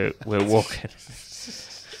 we're walking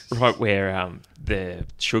right where the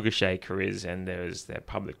sugar shaker is, and there's the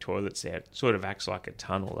public toilets there. It sort of acts like a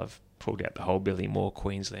tunnel. I've pulled out the whole Billy Moore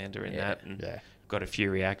Queenslander in Yeah. that, and Yeah. got a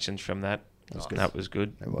few reactions from that. That was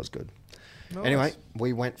good. It was good. Nice. Anyway,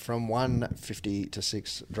 we went from 150 to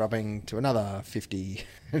 6 drubbing to another 50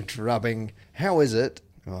 drubbing. How is it?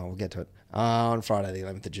 Well, we'll get to it. On Friday, the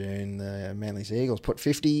 11th of June, the Manly Sea Eagles put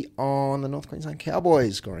 50 on the North Queensland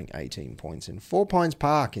Cowboys, scoring 18 points in Four Pines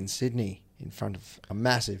Park in Sydney in front of a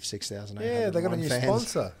massive 6,800 Yeah, they got a new fans.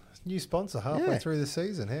 sponsor. New sponsor halfway Yeah. through the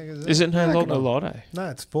season. How good is that? Is it no Yeah, longer good on. Lotto? No,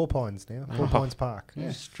 it's Four Pines now. Four Pines Park.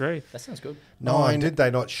 Yeah. Straight. That sounds good. Oh, and 9, did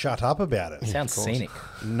they not shut up about it? Sounds scenic.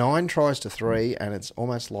 9 tries to 3, and it's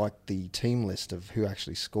almost like the team list of who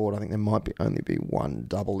actually scored. I think there might be only be one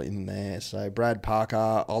double in there. So Brad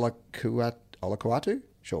Parker, Olakuatu?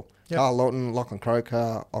 Sure. Yep. Carl Lawton, Lachlan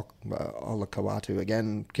Croker, Olakuatu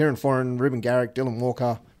again, Kieran Foran, Ruben Garrick, Dylan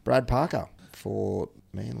Walker, Brad Parker for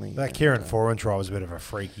Manly. That And, Kieran Foran try was a bit of a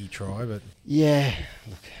freaky try, but Yeah,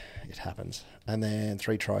 look, it happens. And then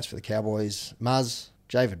 3 tries for the Cowboys, Muzz,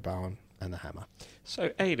 David Bowen, and the Hammer.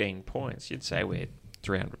 So 18 points. You'd say we're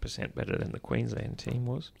 300% better than the Queensland team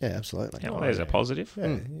was. Yeah, absolutely. Yeah, well, there's a positive. Yeah,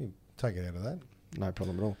 you take it out of that. No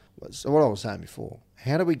problem at all. So what I was saying before,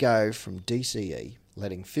 how do we go from DCE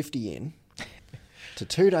letting 50 in to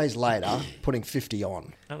 2 days later putting 50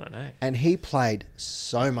 on? I don't know. And he played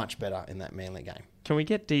so much better in that Manly game. Can we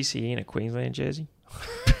get DCE in a Queensland jersey?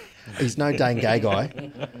 He's no Dane Gay guy.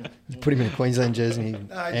 You put him in a Queensland jersey and he No,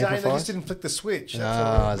 Dane, they amplifies. just didn't flick the switch. Is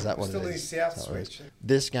that what Still it in is? his south That's what it switch. is.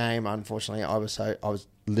 This game, unfortunately, I was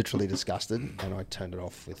literally disgusted and I turned it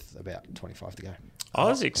off with about 25 to go. I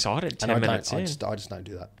was excited And 10 minutes I in. just don't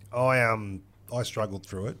do that. I struggled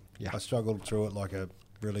through it. Yeah. I struggled through it like a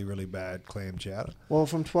really, really bad clam chowder. Well,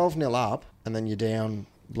 from 12-0 up and then you're down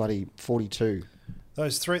bloody 42.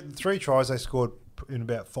 Those three tries they scored in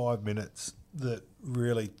about 5 minutes that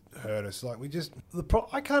really hurt us. Like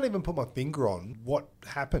I can't even put my finger on what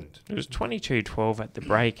happened. It was 22-12 at the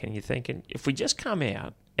break, and you're thinking, if we just come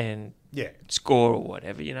out and Yeah, score or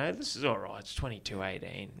whatever, this is all right. It's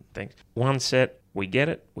 22-18. Thanks. One set, we get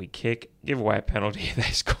it, we kick, give away a penalty, they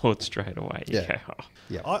scored straight away. You Yeah. go, oh.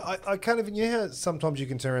 Yeah. I can't even. You know how sometimes you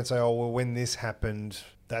can turn around and say, "Oh, well, when this happened,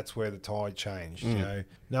 that's where the tide changed." You know,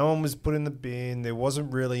 no one was put in the bin. There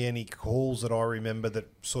wasn't really any calls that I remember that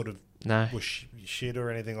sort of No. was shit or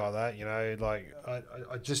anything like that. Like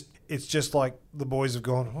I just, it's just like the boys have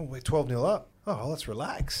gone, "Oh, we're 12-0 up. Oh, well, let's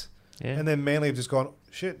relax." Yeah. And then Manly have just gone,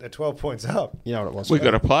 "Shit, they're 12 points up. You know what it was? we for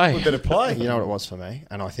got me? to play. We better play." You know what it was for me?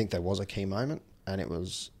 And I think there was a key moment, and it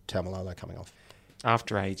was Taumalolo coming off.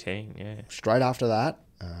 After 18, yeah. Straight after that,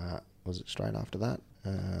 was it straight after that?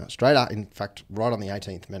 In fact, right on the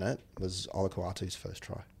 18th minute was Olakuatu's first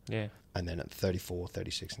try. Yeah. And then at 34,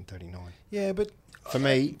 36 and 39. Yeah, but For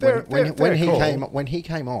me, fair when he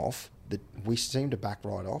came off, we seemed to back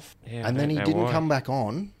right off. Yeah, I and then don't he know didn't why. come back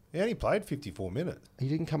on. he only played 54 minutes. He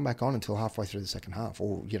didn't come back on until halfway through the second half,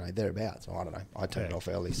 or thereabouts. I don't know. I turned it Yeah. off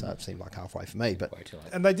early, so it seemed like halfway for me. But Way too late.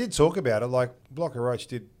 And they did talk about it, like Blocker Roach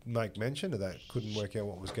did make mention of that. Couldn't work out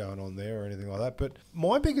what was going on there or anything like that. But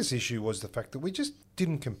my biggest issue was the fact that we just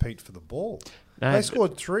didn't compete for the ball. No, They but-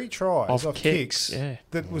 scored 3 tries Off off kicks, kicks. yeah.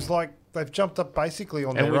 That was like they've jumped up basically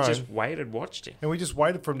on And their we own. just waited, watched him. And we just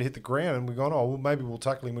waited for him to hit the ground, and we've gone, oh, well, maybe we'll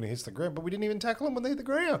tackle him when he hits the ground. But we didn't even tackle him when they hit the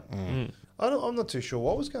ground. I'm not too sure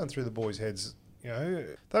what was going through the boys' heads.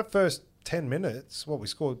 That first 10 minutes, we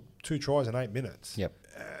scored 2 tries in 8 minutes. Yep.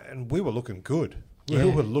 And we were looking good. Yeah.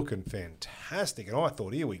 We were looking fantastic. And I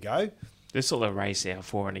thought, here we go. This will erase our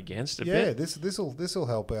for and against a Yeah, bit. this'll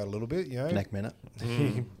help out a little bit, next minute.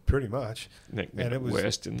 Pretty much. Nick and Bennett, it was-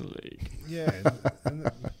 worst in the league. Yeah.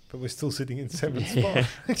 But we're still sitting in 7th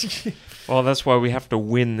spot. Well, that's why we have to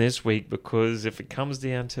win this week, because if it comes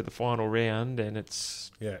down to the final round and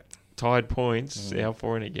it's Yeah. tied points, our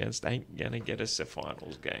for and against ain't going to get us a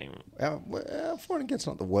finals game. Our for and against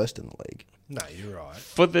not the worst in the league. No, you're right.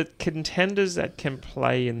 For the contenders that can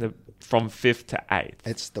play from 5th to 8th.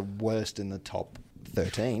 It's the worst in the top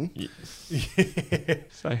 13.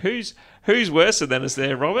 So who's worse than us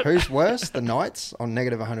there, Robert? Who's worse? The Knights on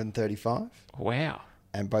negative 135. Wow.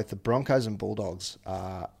 And both the Broncos and Bulldogs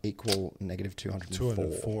are equal negative 204.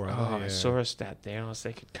 204. Oh, Yeah. I saw a stat there and I was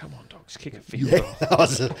thinking, come on, Dogs, kick a field Yeah, goal. that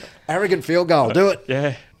was an arrogant field goal. Do it.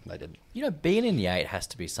 Yeah. They didn't. Being in the 8 has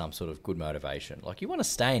to be some sort of good motivation. Like, you want to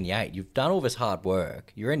stay in the 8. You've done all this hard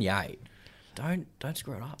work. You're in the 8. Don't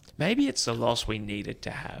screw it up. Maybe it's the loss we needed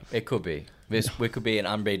to have. It could be. We could be an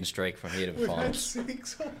unbeaten streak from here to the finals.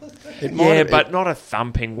 6. It might Yeah, have- but not a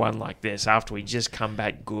thumping one like this after we just come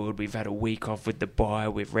back good. We've had a week off with the bye.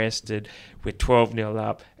 We've rested. We're 12-0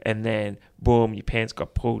 up. And then, boom, your pants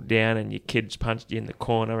got pulled down and your kids punched you in the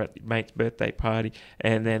corner at your mate's birthday party.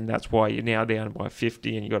 And then that's why you're now down by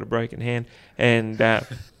 50 and you got a broken hand. And,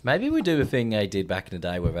 Maybe we do a thing they did back in the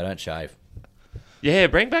day where they don't shave. yeah,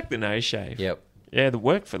 bring back the nose shave. Yep. Yeah, the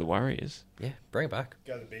work for the Warriors. Yeah, bring it back.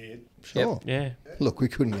 Go to the beard. Sure. Yeah. Look, we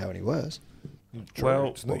couldn't go any worse.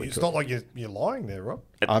 Well, It's not like you're lying there, Rob.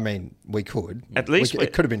 I mean, we could. At least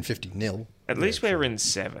it could have been 50-0. At least we're in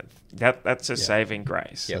 7th. That's a saving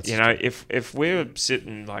grace. Yeah, you know, if we're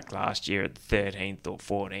sitting like last year at 13th or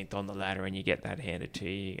 14th on the ladder and you get that handed to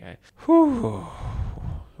you, you go, whew, are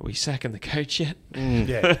we sacking the coach yet?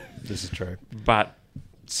 Yeah. This is true. But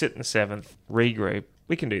sit in 7th, regroup.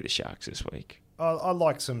 We can do the Sharks this week. I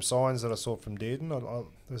like some signs that I saw from Dearden.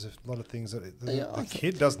 There's a lot of things that Yeah, the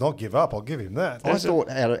kid does not give up. I'll give him that. I thought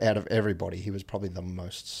out of everybody, he was probably the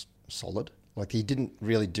most solid. Like, he didn't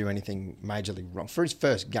really do anything majorly wrong. For his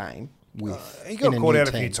first game with He got in caught new out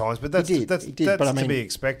a few team. times, but He that's did, but I to mean, be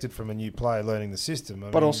expected from a new player learning the system.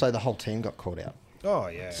 But also the whole team got caught out. oh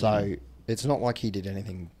yeah. So it's not like he did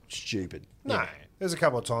anything stupid. no, there's a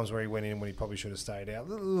couple of times where he went in when he probably should have stayed out.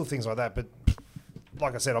 Little things like that, but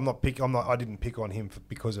like I said, I didn't pick on him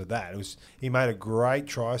because of that. He made a great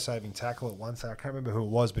try-saving tackle at one stage. I can't remember who it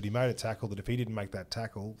was, but he made a tackle that if he didn't make that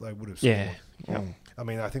tackle, they would have scored. Yeah. Yep. I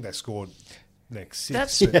mean, I think they scored next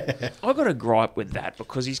 6. That's I got a gripe with that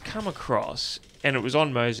because he's come across and it was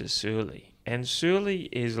on Moses Suli. And Suli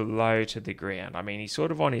is low to the ground. I mean, he's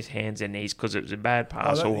sort of on his hands and knees because it was a bad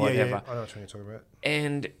pass or whatever. Yeah, I know what you're talking about.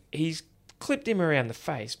 And he's clipped him around the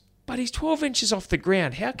face, but he's 12 inches off the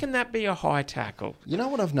ground. How can that be a high tackle? You know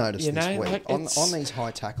what I've noticed this week? like On these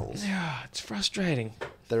high tackles, Yeah, it's frustrating.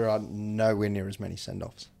 there are nowhere near as many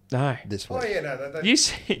send-offs No. this week. Oh, yeah, no. You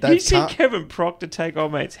see can't- Kevin Proctor take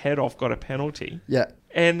old mate's head off, got a penalty. Yeah.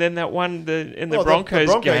 And then that one in the Oh, Broncos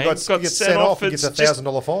Bronco game gets got sent sent off. and gets a It's just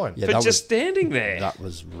 $1,000 fine. Yeah, for that just standing there. That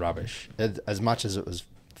was rubbish. As much as it was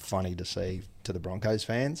funny to see to the Broncos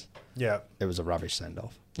fans, Yeah. it was a rubbish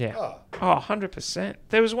send-off. Yeah. Oh. Oh, 100%.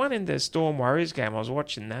 There was one in the Storm Warriors game. I was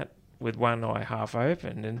watching that with one eye half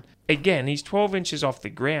open. And again, he's 12 inches off the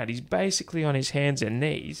ground. He's basically on his hands and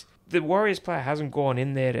knees. The Warriors player hasn't gone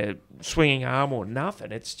in there to swinging arm or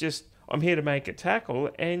nothing. It's just, I'm here to make a tackle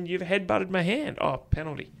and you've headbutted my hand. Oh,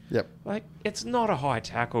 penalty. Yep. Like, it's not a high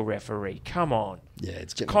tackle, referee. Come on. Yeah,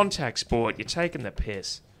 it's getting... Contact sport. You're taking the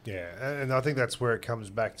piss. Yeah, and I think that's where it comes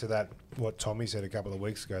back to that, what Tommy said a couple of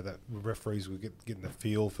weeks ago, that referees were getting the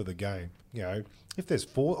feel for the game. You know, if there's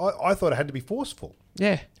I thought it had to be forceful.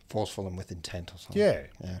 Yeah. forceful and with intent or something. Yeah.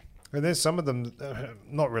 Yeah. And there's some of them,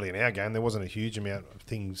 not really in our game. There wasn't a huge amount of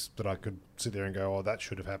things that I could sit there and go, oh, that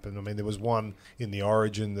should have happened. I mean, there was one in the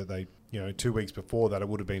Origin that they, 2 weeks before that, it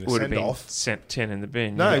would have been a send-off. Sent 10 in the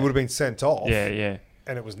bin. No, yeah. it would have been sent off. Yeah, yeah.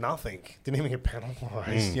 And it was nothing. Didn't even get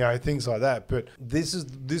penalised. Things like that. But this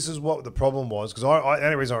is what the problem was. Because the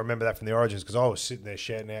only reason I remember that from the Origins because I was sitting there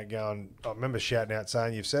shouting out, I remember shouting out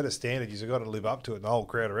saying, you've set a standard, you've got to live up to it. And the whole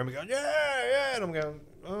crowd around me going, yeah. And I'm going,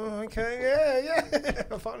 oh, okay, yeah.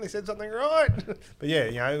 I finally said something right. But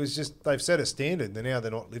yeah, it was just, they've set a standard. And now they're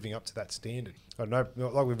not living up to that standard.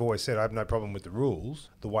 Like we've always said, I have no problem with the rules,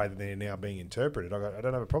 the way that they're now being interpreted. I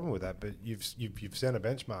don't have a problem with that. But you've set a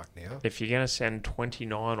benchmark now. If you're going to send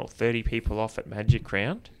 29 or 30 people off at Magic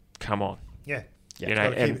Round, come on. Yeah.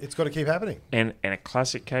 It's got to keep happening. And a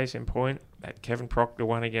classic case in point, that Kevin Proctor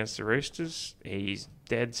won against the Roosters. He's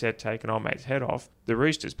dead set taking old mate's head off. The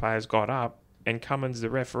Roosters players got up, and Cummins, the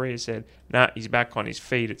referee, said, nah, he's back on his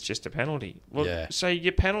feet. It's just a penalty. Well, Yeah. So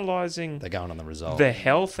you're penalising They're going on the result. the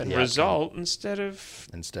health and The result instead of...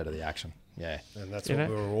 instead of the action. Yeah. And that's You what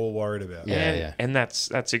know? we were all worried about. Yeah. And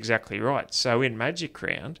that's exactly right. So in Magic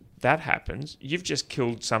Round, that happens. You've just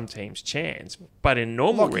killed some team's chance. But in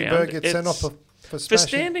normal Lockie round, Berg gets sent off for smashing-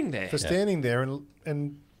 standing there. For standing there,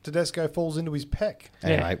 and Tedesco falls into his pec.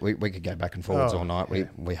 Anyway, we could go back and forwards Oh, all night. yeah.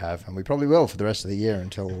 We have, and we probably will for the rest of the year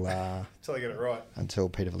until Until I get it right. until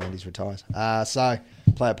Peter Valandis retires. So,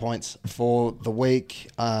 player points for the week.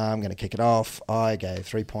 I'm going to kick it off. I gave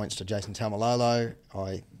 3 points to Jason Taumalolo.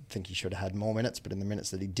 I think he should have had more minutes, but in the minutes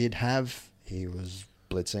that he did have, he was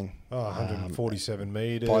blitzing. 147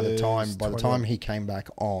 metres. By the time 20 he came back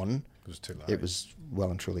on, It was too late. it was well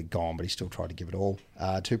and truly gone, but he still tried to give it all.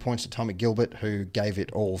 2 points to Tommy Gilbert, who gave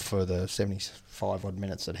it all for the 75 odd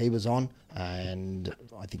minutes that he was on, and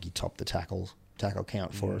I think he topped the tackle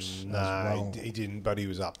count for us. No, as well. he didn't, but he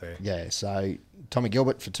was up there. Yeah, so Tommy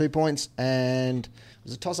Gilbert for 2 points, and it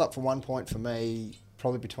was a toss-up for 1 point for me,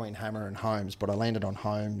 probably between Hammer and Holmes, but I landed on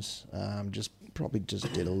Holmes. Probably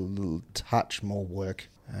just did a little touch more work,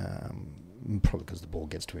 probably because the ball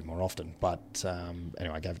gets to him more often. But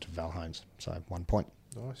anyway, I gave it to Val Holmes, so 1 point.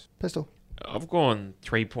 Nice. Pistol. I've gone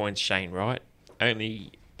 3 points, Shane Wright.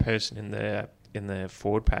 Only person in the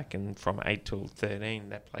forward pack and from 8 till 13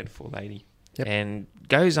 that played full 80. Yep. And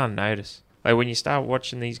goes unnoticed. Like when you start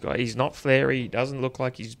watching these guys, he's not flary, he doesn't look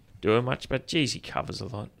like he's doing much, but geez, he covers a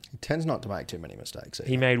lot. He tends not to make too many mistakes.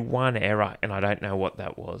 He made one error, and I don't know what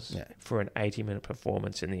that was. Yeah. For an 80-minute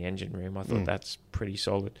performance in the engine room, I thought that's pretty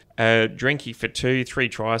solid. Drinky for 2, 3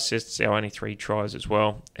 try assists, our only 3 tries as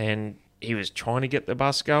well. And he was trying to get the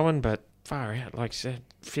bus going, but far out, like I said,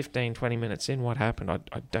 15, 20 minutes in, what happened? I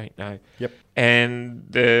don't know. Yep. And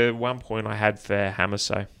the 1 point I had for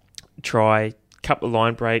Hamaso, try, couple of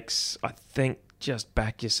line breaks, I think just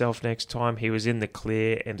back yourself next time. He was in the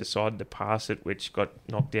clear and decided to pass it, which got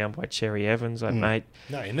knocked down by Cherry Evans, mate.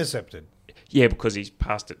 No, intercepted. Yeah, because he's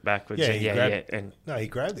passed it backwards. Yeah, and he yeah, grabbed- yeah. And No, he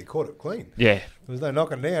grabbed it, caught it clean. yeah. There was no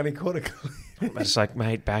knocking down. He caught it clean. It's like,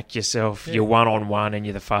 mate, back yourself. Yeah. You're 1-on-1 and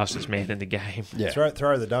you're the fastest man in the game. Yeah.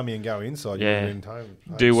 Throw the dummy and go inside. Yeah. You'd have been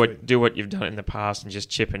home Do what you've done in the past and just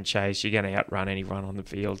chip and chase. You're going to outrun anyone on the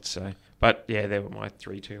field. So, but yeah, they were my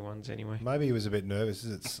 3-2 ones anyway. Maybe he was a bit nervous.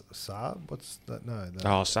 Is it Saab? What's that? No.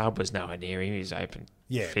 Oh, Saab was nowhere near him. He was open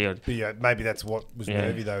Yeah, field. but yeah, maybe that's what was Yeah.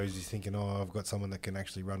 nervy though. Is he's thinking, oh, I've got someone that can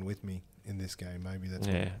actually run with me in this game. Maybe that's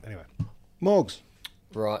Yeah. what, anyway. Morgs.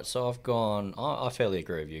 Right, so I've gone. I fairly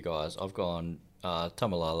agree with you guys. I've gone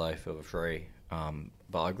Tamalalo for the 3.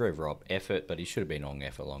 But I agree with Rob. Effort, but he should have been on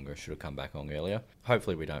effort longer. Should have come back on earlier.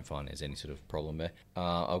 Hopefully, we don't find there's any sort of problem there.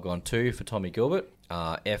 I've gone 2 for Tommy Gilbert.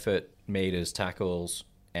 Effort, meters, tackles,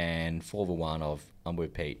 and for the 1, I'm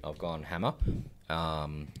with Pete. I've gone Hammer,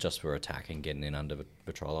 just for attack and getting in under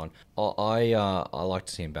the try line. I like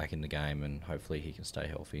to see him back in the game, and hopefully he can stay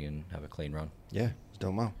healthy and have a clean run. Yeah, he's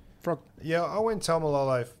doing well. Frog. Yeah, I went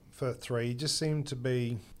Tamalolo for 3. He just seemed to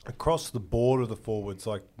be across the board of the forwards,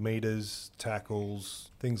 like meters, tackles,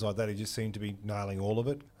 things like that. He just seemed to be nailing all of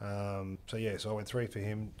it. So I went 3 for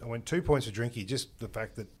him. I went 2 points for Drinky, just the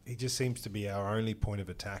fact that he just seems to be our only point of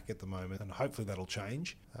attack at the moment, and hopefully that'll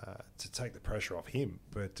change to take the pressure off him.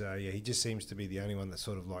 But yeah, he just seems to be the only one that's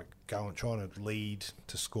sort of like trying to lead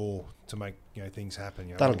to score to make things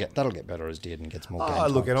happen. That'll get better as Dearden gets more game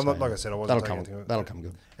look, time, and I'm not so like I said, I wasn't that'll taking come. That'll come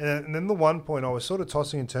good. And then the 1 point, I was sort of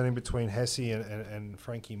tossing and turning between Hesse and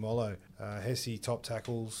Frankie Mollo. Hesse top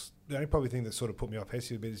tackles. The only probably thing that sort of put me off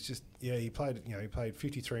Hesse a bit is just he played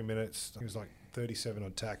 53 minutes. He was like 37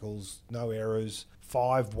 odd tackles, no errors,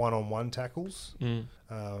 5 one-on-one tackles, and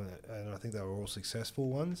I think they were all successful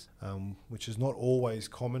ones, which is not always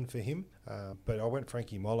common for him. But I went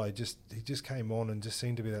Frankie Mollo. He just came on and just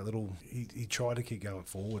seemed to be that little. He tried to keep going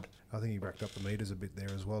forward. I think he racked up the meters a bit there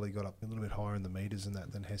as well. He got up a little bit higher in the meters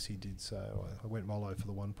than Hesse did. So I went Mollo for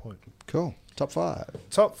the 1 point. Cool. Top 5.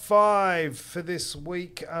 Top 5 for this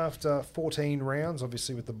week after 14 rounds,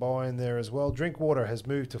 obviously with the bye in there as well. Drinkwater has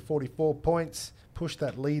moved to 44 points, pushed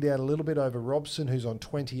that lead out a little bit over Robson, who's on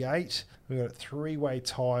 28. We've got a 3-way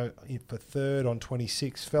tie for 3rd on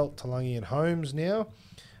 26. Felt, Talangi and Holmes now.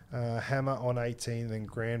 Hammer on 18, then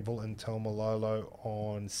Granville and Talmalolo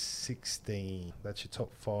on 16. That's your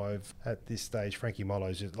top 5 at this stage. Frankie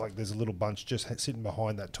Mollo's just like there's a little bunch just sitting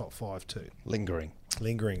behind that top 5 too. Lingering.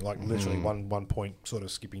 Like literally one point sort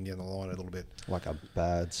of skipping down the line a little bit. Like a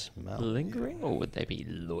bad smell. Lingering, or would they be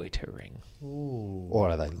loitering? Ooh. Or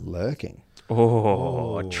are they lurking?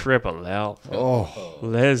 Oh, Triple L. Oh.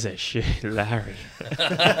 There's a shit, Larry.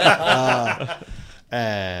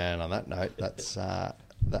 And on that note,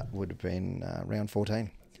 that would have been round 14.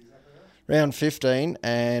 Round 15,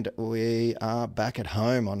 and we are back at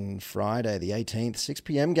home on Friday the 18th, 6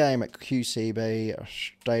 p.m. game at QCB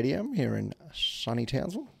Stadium here in sunny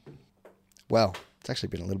Townsville. Well, it's actually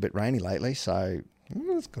been a little bit rainy lately, so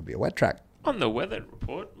it's going to be a wet track. On the weather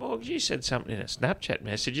report, Morgs, you said something in a Snapchat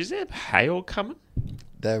message. Is there hail coming?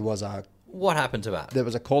 There was a What happened to that? There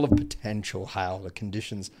was a call of potential hail. The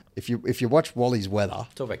conditions. If you watch Wally's weather,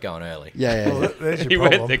 Talk about going early. yeah, Well, there's He your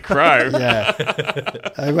went problem. the crow. yeah.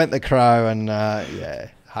 I went the crow and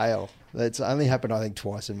hail. That's only happened I think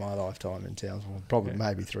twice in my lifetime in Townsville. Probably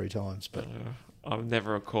maybe 3 times, but I've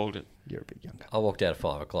never recalled it. you're a bit younger. I walked out at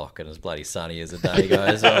 5 o'clock and it was bloody sunny as the day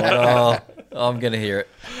goes. I went, I'm going to hear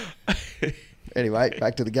it. Anyway,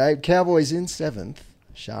 back to the game. Cowboys in 7th.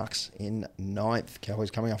 Sharks in 9th.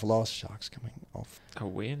 Cowboys coming off a loss. Sharks coming off A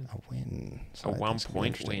win. a win. A So 1 this will be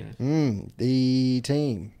point interesting. win. The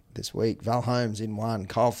team this week. Val Holmes in 1.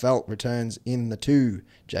 Kyle Felt returns in the 2.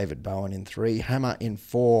 David Bowen in 3. Hammer in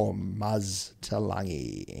 4. Muzz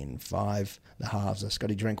Talangi in 5. The halves are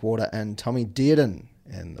Scotty Drinkwater and Tommy Dearden.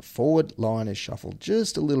 And the forward line is shuffled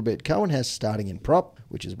just a little bit. Cohen Hess starting in prop,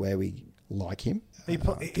 which is where we like him. I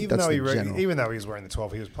think Even that's though the general. even though he was wearing the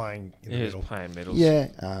 12, he was playing in the He was middle. playing middles.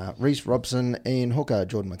 Yeah, Reece Robson in hooker,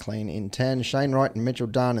 Jordan McLean in 10, Shane Wright and Mitchell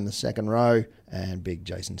Dunn in the second row, and big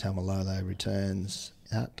Jason Tamalolo returns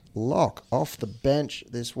at lock. Off the bench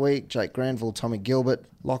this week, Jake Granville, Tommy Gilbert,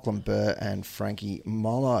 Lachlan Burr and Frankie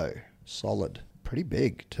Mollo. Solid. Pretty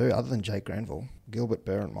big too, other than Jake Granville. Gilbert,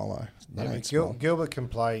 Burr and Mollo. That Yeah, ain't but small. Gilbert can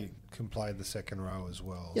play the second row as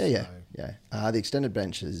well. Yeah. so- The extended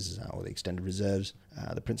benches, or the extended reserves,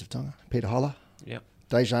 the Prince of Tonga, Peter Holler, Yep.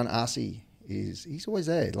 Dejan Arce he's always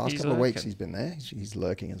there. Last He's couple of weeks lurking. he's been there. He's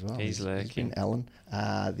lurking as well. He's He's lurking. been Allen.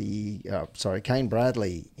 Kane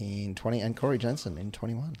Bradley in 20 and Corey Jensen in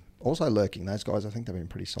 21. Also lurking. Those guys, I think they've been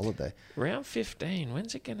pretty solid there. Round 15.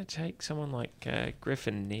 When's it going to take someone like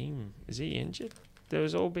Griffin Neem? Is he injured? there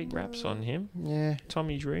was all big raps on him. Yeah,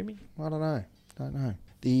 Tommy Droomy. I don't know.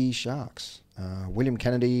 The Sharks. William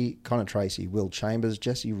Kennedy, Connor Tracy, Will Chambers,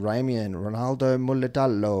 Jesse Ramian, Ronaldo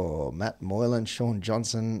Mulitalo, Matt Moylan, Sean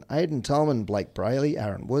Johnson, Aidan Tolman, Blake Brayley,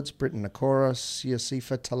 Aaron Woods, Britton Nakora,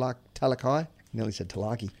 Siosifa Talakai. Nearly said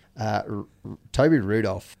Talaki. Toby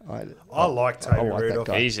Rudolph. I like Toby Rudolph.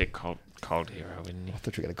 Guy. He's a cold hero, isn't he? I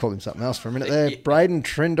thought you were going to call him something else for a minute there. Braden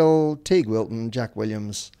Trindle, Teague Wilton, Jack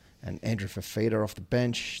Williams, and Andrew Fafita off the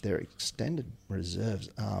bench. Their extended reserves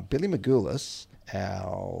are Billy Magoulis,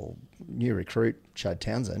 our new recruit, Chad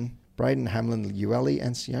Townsend, Braden Hamlin Ueli,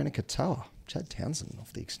 and Siona Katoa. Chad Townsend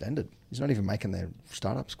off the extended. He's not even making their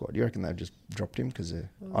startup squad. You reckon they've just dropped him because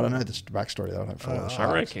I don't know the backstory. I don't follow the I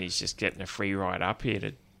Sharks. reckon he's just getting a free ride up here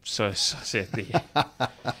to set the.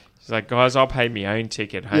 He's like, guys, I'll pay my own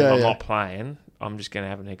ticket home. Yeah, I'm yeah. not playing. I'm just going to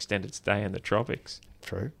have an extended stay in the tropics.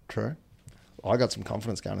 True. I got some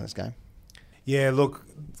confidence going in this game. Yeah, look,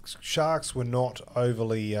 Sharks were not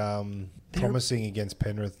overly promising against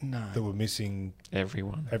Penrith. No. They were missing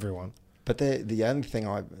Everyone. But the only thing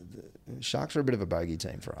Sharks are a bit of a bogey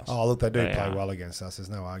team for us. Oh, look, they do They play are. well against us. There's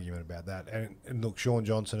no argument about that. And look, Sean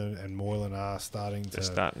Johnson and Moylan are starting They're to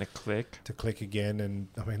starting to click. click again. And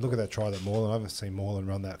I mean, look at that try that Moylan. I haven't seen Moylan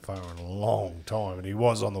run that far in a long time, and he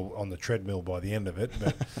was on the treadmill by the end of it.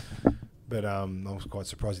 But but I was quite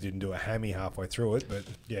surprised he didn't do a hammy halfway through it. But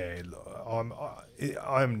yeah,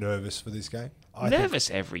 I'm nervous for this game. Nervous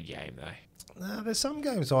every game, though. There's some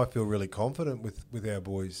games I feel really confident with our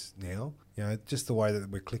boys now. You know, just the way that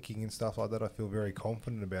we're clicking and stuff like that, I feel very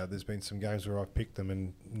confident about. There's been some games where I've picked them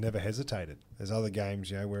and never hesitated. There's other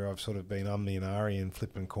games, you know, where I've sort of been ummy and ahry and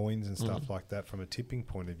flipping coins and stuff like that from a tipping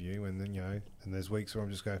point of view. And then, you know, and there's weeks where I'm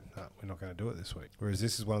just going, no, we're not going to do it this week. Whereas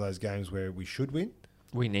this is one of those games where we should win.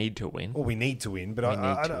 We need to win. Or we need to win, but We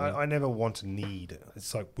need to win. I never want to need.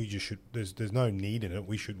 It's like we just should. There's no need in it.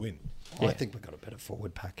 We should win. I Yeah. think we've got a better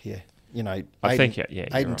forward pack here. You know, I Aiden, think, yeah, you're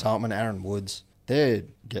Aiden right. Tolman, Aaron Woods, they're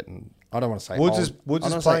getting. I don't want to say Woods old. is I don't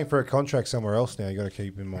wanna playing say- for a contract somewhere else now. You got to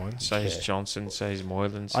keep in mind. So is Yeah. Johnson, so is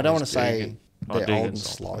Moylan. So I don't is want to say Dugan. Oh, they're old and Dugan's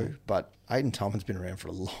slow, but Aiden Tolman's been around for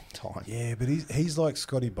a long time. Yeah, but he's like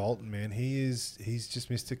Scotty Bolton, man. He's just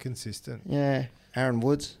Mr. Consistent. Yeah, Aaron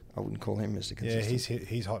Woods, I wouldn't call him Mr. Yeah, Consistent.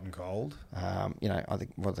 he's hot and cold. You know, I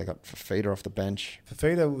think what they got for feeder off the bench.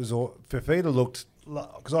 Fafita looked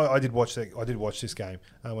because I did watch this game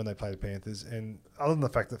when they played the Panthers, and other than the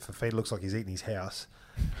fact that Fafita looks like he's eating his house,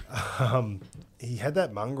 he had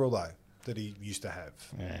that mongrel though that he used to have.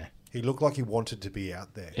 Yeah, He looked like he wanted to be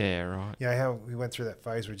out there. Yeah, right. You know how he went through that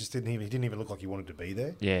phase where he didn't even look like he wanted to be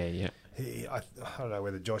there. Yeah. I don't know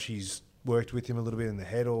whether Joshy's worked with him a little bit in the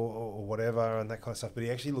head or whatever and that kind of stuff, but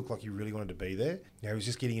he actually looked like he really wanted to be there. You know, he was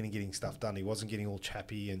just getting in and getting stuff done. He wasn't getting all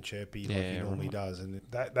chappy and chirpy like he normally does, and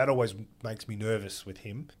that always makes me nervous with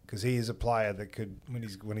him because he is a player that could, when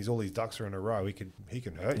he's all his ducks are in a row, he can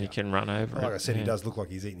hurt you. You can run over Like it. I said, yeah. he does look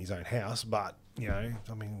like he's eating his own house, but you know,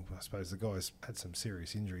 I mean, I suppose the guy's had some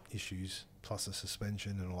serious injury issues, plus a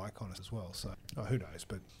suspension and all that kind of as well. So who knows?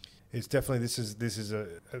 But it's definitely this is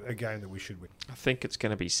a game that we should win. I think it's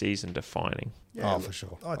going to be season defining. oh, for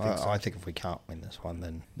sure. I think so. I think if we can't win this one,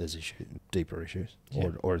 then there's deeper issues,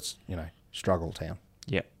 Yeah. or it's struggle town,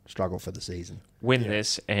 Yeah. struggle for the season. Win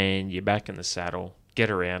this and you're back in the saddle. Get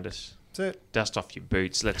around us. That's it. Dust off your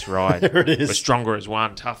boots. Let's ride. There it is. We're stronger as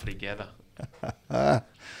one, tougher together.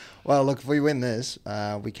 Well, look, if we win this,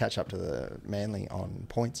 we catch up to the Manly on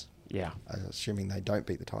points, Yeah. assuming they don't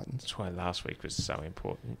beat the Titans. That's why last week was so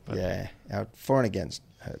important. But Yeah, our for and against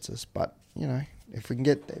hurts us, but you know, if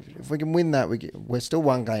we can win that, we're still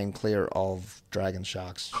one game clear of Dragons,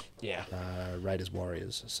 Sharks, Yeah. Raiders,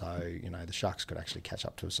 Warriors. So you know, the Sharks could actually catch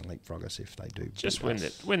up to us and leapfrog us if they do. Just beat win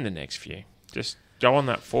us. win the next few. Just go on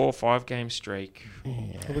that 4 or 5 game streak. Well,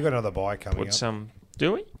 we've got another bye coming Put up. some.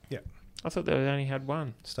 Do we? Yeah. I thought they only had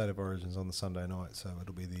one. State of Origins on the Sunday night, so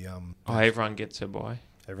it'll be the Oh, everyone gets a bye.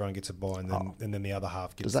 everyone gets a bye, and then the other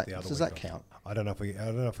half gets Does the other. that week off. count? I don't know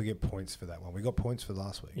if we get points for that one. We got points for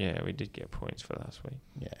last week, Yeah, we did get points for last week.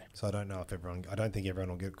 Yeah. so I don't know if everyone. I don't think everyone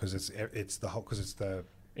will get because it's the whole because it's the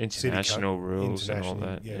International rules and all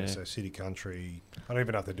international- that. Yeah, Yeah. so city country. I don't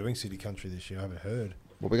even know if they're doing city country this year. I haven't heard.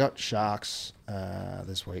 Well, we got Sharks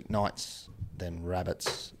this week, Knights, then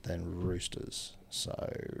Rabbits, then Roosters. So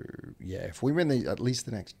yeah, if we win at least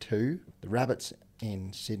the next 2, the Rabbits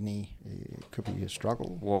in Sydney could be a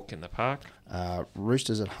struggle. Walk in the park.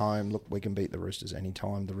 Roosters at home, look, we can beat the Roosters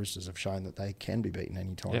anytime. The Roosters have shown that they can be beaten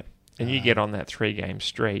anytime. Yeah. And you get on that 3 game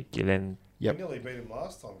streak, you then Yep. We nearly beat them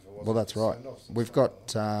last time. If it wasn't Well, that's for right. send-offs and We've stuff got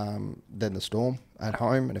then the Storm at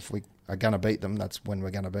home, and if we are going to beat them, that's when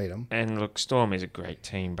we're going to beat them. And look, Storm is a great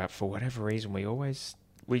team, but for whatever reason,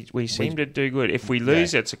 we seem to do good. If we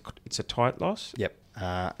lose, it's a tight loss. Yep.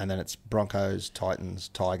 And then it's Broncos, Titans,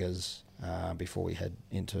 Tigers before we head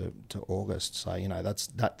into August. So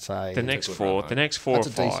that's a The next good four, run, the next 4 or that's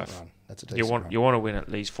a decent 5. run. That's a decent run. You want to win at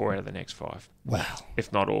least 4 out of the next 5, Well,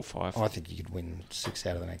 if not all 5. I think you could win 6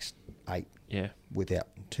 out of the next 8 Yeah, without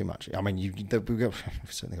too much. I mean, we've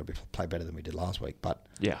certainly got to play better than we did last week, but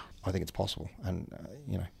yeah. I think it's possible. And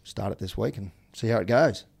start it this week and see how it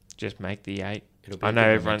goes. Just make the 8. It'll be I a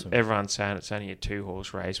know good momentum. everyone's saying it's only a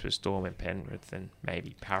 2-horse race with Storm and Penrith and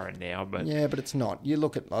maybe Para now, but Yeah, but it's not. You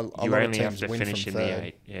look at a you lot of only have teams to win finish from in third. the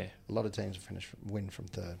 8. Yeah, A lot of teams win from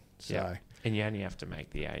third. So Yeah. And you only have to make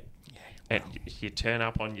the 8. And you turn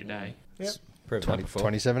up on your day. Yep. Proven 20, that before.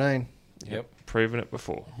 2017, Yep. Proven it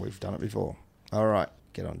before. we've done it before. All right,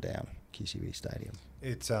 get on down. QCB Stadium.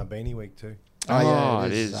 It's Beanie Week too. Oh, it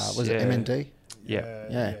it is. is, Was yeah. it MND? Yeah.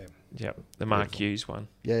 Yeah. Yep. The Mark Hughes one.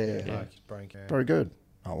 Yeah. Yeah. Very good.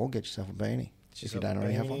 Oh, we'll get yourself a beanie if you don't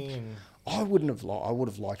already have one. I would have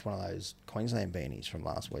liked one of those Queensland beanies from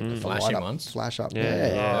last week. The Flashing light up, ones? Flash up.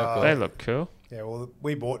 Yeah. Yeah. They look cool. Yeah, well,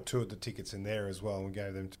 we bought 2 of the tickets in there as well, and we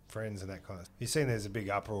gave them to friends and that kind of stuff. You've seen there's a big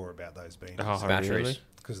uproar about those beanies Oh, Batteries. really?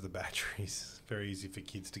 because of the batteries. Very easy for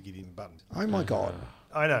kids to get in buttons. Oh my God.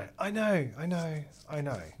 I know.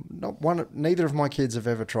 Not one. Neither of my kids have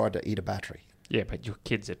ever tried to eat a battery. Yeah, but your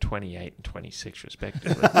kids are 28 and 26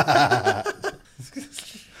 respectively.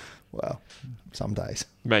 Well, some days.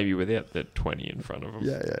 Maybe without the 20 in front of them.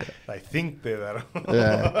 Yeah. They think they're that.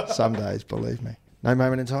 Yeah, some days, believe me. No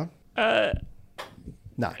moment in time?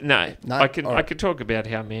 No. No. No? I can All right. I could talk about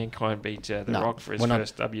how Mankind beat The No, Rock for his we're not-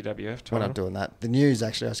 first WWF We're title. not doing that. The news,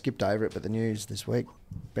 actually, I skipped over it, but the news this week,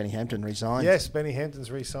 Benny Hampton resigned. Yes, Benny Hampton's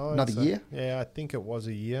re-signed. Another year? Yeah, I think it was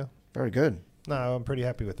a year. Very good. No, I'm pretty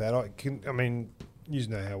happy with that. I mean, you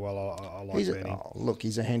know how well I like Benny. Look,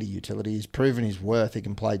 he's a handy utility. He's proven his worth. He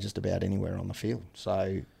can play just about anywhere on the field.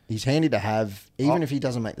 So he's handy to have, even if he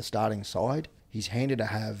doesn't make the starting side, he's handy to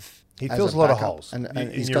have. He as fills a lot of backup. holes. And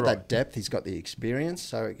And he's you're got that right. depth. He's got the experience,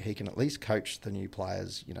 so he can at least coach the new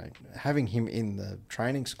players. Having him in the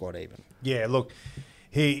training squad even. Yeah, look,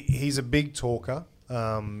 he's a big talker.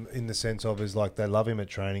 In the sense of is like they love him at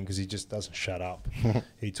training because he just doesn't shut up.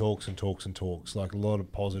 He talks and talks and talks, like a lot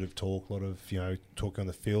of positive talk, a lot of talk on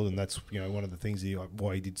the field, and that's one of the things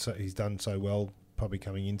why he's done so well. Probably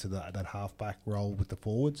coming into that halfback role with the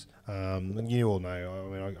forwards. And you all know,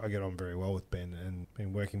 I mean, I get on very well with Ben and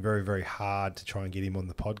been working very, very hard to try and get him on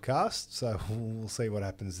the podcast. So we'll see what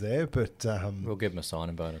happens there. But We'll give him a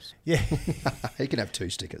signing bonus. yeah, He can have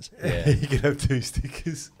 2 stickers, Yeah. you can have 2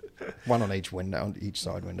 stickers. one on each window, on each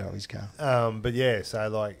side window of his car. But yeah, so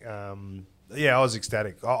like, I was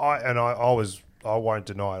ecstatic. I won't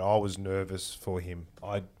deny it. I was nervous for him.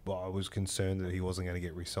 I was concerned that he wasn't going to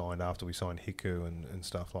get re-signed after we signed Hiku and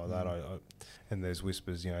stuff like that. And there's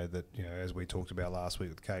whispers, that as we talked about last week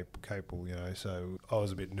with Capel, so I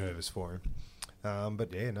was a bit nervous for him.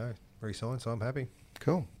 But yeah, no, re-signed, so I'm happy.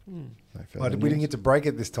 Cool. No further We didn't news. get to break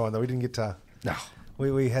it this time though. We didn't get to. No.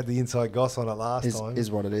 We had the inside goss on it last time. Is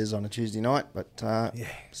what it is on a Tuesday night, but Yeah.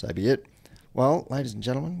 so be it. Well, ladies and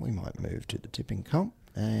gentlemen, we might move to the tipping comp.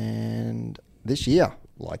 And this year,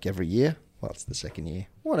 like every year, well, it's the second year,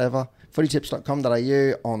 whatever,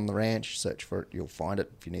 footytips.com.au on the ranch, search for it, you'll find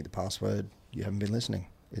it. If you need the password, you haven't been listening.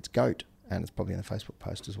 It's GOAT, and it's probably in the Facebook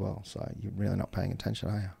post as well. So you're really not paying attention,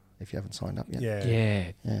 are you? If you haven't signed up yet. Yeah.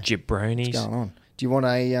 Yeah. Yeah. Jabronis. What's going on? Do you want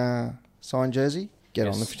a signed jersey? Get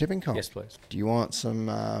on the Yes. tipping comp. Yes, please. Do you want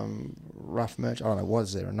some rough merch? I don't know.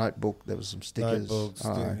 Was there a notebook? There was some stickers. Notebooks,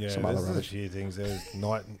 I don't know, some other there's a rubbish. few things. There's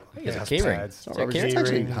night. think it's a house key ring. pads. It's not Is that rubbish. key It's ring?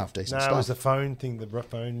 actually half decent No, stuff. it was the phone thing, the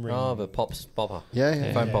phone ring. Oh, the pops popper.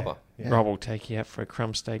 Yeah. Phone Yeah. popper. Yeah. Rob will take you out for a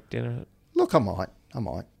crumb steak dinner. Look, I might.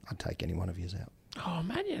 I'd take any one of yous out. Oh,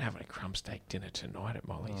 imagine having a crumb steak dinner tonight at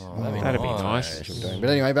Molly's. Oh, that'd be nice. That's what we're doing. But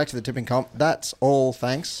anyway, back to the tipping comp. That's all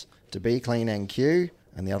thanks to Be Clean and Q,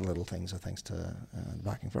 and the other little things are thanks to the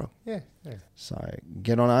Barking Frog. Yeah. So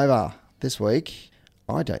get on over. This week,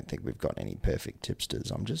 I don't think we've got any perfect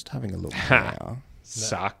tipsters. I'm just having a look now.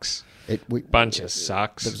 Sucks. Bunch Bunch of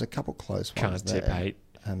sucks. There was a couple close ones Can't tip there. 8.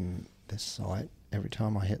 And this site, every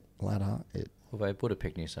time I hit ladder, it Well, they would have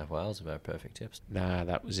picked New South Wales about perfect tips. Nah,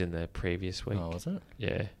 that was in the previous week. Oh, was it?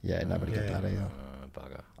 Yeah. nobody got that either.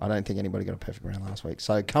 Bugger. I don't think anybody got a perfect round last week.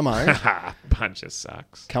 So Camo, Bunch of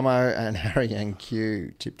sucks. Camo and Harry and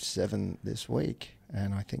Q tipped 7 this week,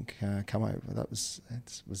 and I think Camo, it was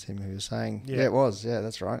him who was saying, Yeah. it was,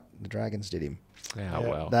 that's right. The Dragons did him. Oh,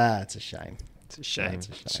 well. That's a shame. It's a shame. That's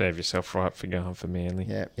a shame. Serve yourself right for going for Manly.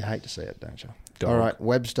 Yeah, you hate to see it, don't you? dog. All right,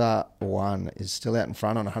 Webster 1 is still out in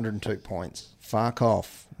front on 102 points.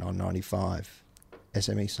 Farkoff, 995.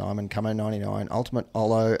 SME Simon, Camo 99. Ultimate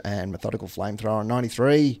Olo and Methodical Flamethrower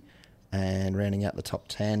 93. And rounding out the top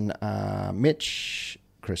 10, Mitch,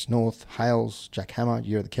 Chris North, Hales, Jack Hammer,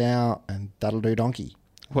 You're the Cow, and That'll Do Donkey.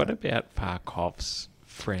 What about Farkoff's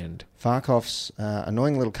friend? Farkoff's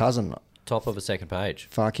annoying little cousin, Top of a second page.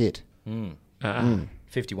 Farkit.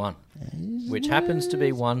 51. Which happens to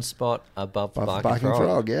be one spot above the Barking Barking Frog.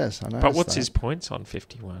 Frog, yes, I know. But what's his points on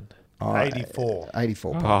 51? 84.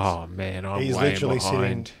 84 points. Oh, man, I'm He's way literally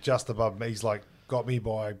behind. sitting just above me. He's like got me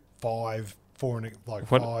by 5, 4 and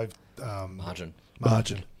like What- 5 Margin.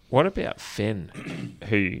 What about Fenn,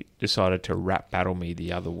 who decided to rap battle me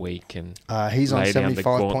the other week? And He's on lay down the 75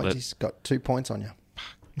 points. gauntlet? He's got 2 points on you.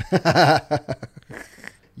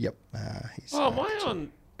 Yep. He's am I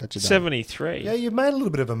on got you done. 73? Yeah, you've made a little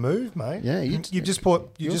bit of a move, mate. Yeah, you you're just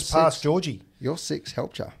six. passed Georgie. Your 6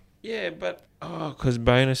 helped you. Yeah, but because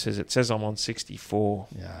bonuses, it says I'm on 64.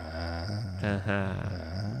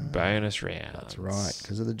 Yeah, Bonus round. that's right.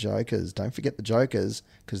 Because of the jokers. Don't forget the jokers,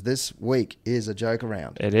 because this week is a joker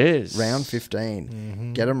round. It is Round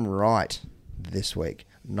 15. Get them right this week,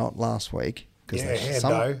 not last week. Yeah,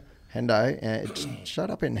 Hendo. Hendo. It showed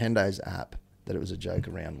up in Hendo's app that it was a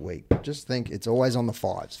joker round week. Just think it's always on the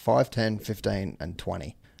 5s. 5, 10, 15, and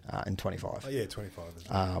 20, and 25. Oh, yeah, 25.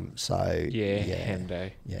 Isn't it? So Yeah, yeah,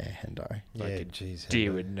 Hendo. yeah, Hendo. Yeah, jeez.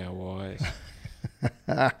 Deer with no eyes.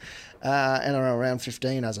 NRL round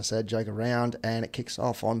 15, as I said, joker round, and it kicks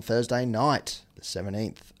off on Thursday night, the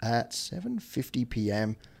 17th at 7:50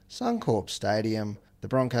 p.m. Suncorp Stadium. The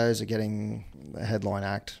Broncos are getting the headline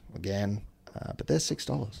act again, but they're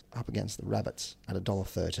 $6 up against the Rabbits at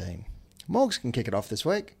 $1.13. Morgs can kick it off this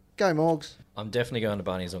week. Go Morgs. I'm definitely going to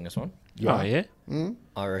Bunnies on this one. Oh, yeah?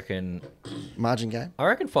 I reckon Margin game.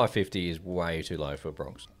 550 is way too low for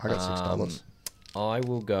Bronx. I got $6. I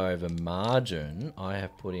will go over margin. I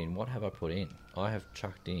have put in. What have I put in? I have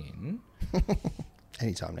chucked in.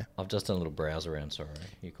 Anytime now. I've just done a little browse around. Sorry,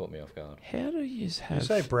 you caught me off guard. How do you You have...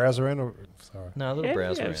 say browser in or sorry? No, a How little do you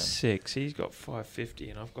browse have around. 6? He's got 550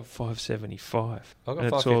 and I've got 575. I've got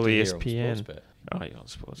and it's 550 all here on ESPN. Sportsbet. Oh, you're on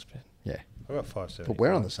Sportsbet. Yeah. I got 575. But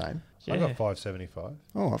we're on the same. I Yeah. got 575.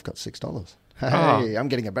 Oh, I've got $6. Hey, Oh. I'm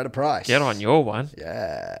getting a better price. Get on your one.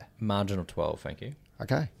 Yeah. Margin of 12. Thank you.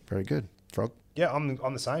 Okay. Very good. Frog. Yeah, I'm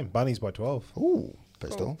the same. Bunnies by 12. Ooh.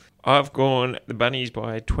 Pistol. I've gone the Bunnies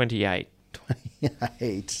by 28.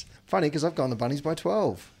 28. Funny because I've gone the Bunnies by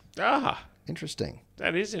 12. Ah, Interesting.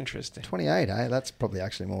 that is interesting. 28, eh? That's probably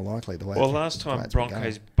actually more likely the way. Well, it's- last the way time it's been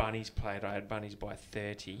Broncos going. Bunnies played, I had Bunnies by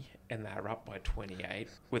 30, and they were up by 28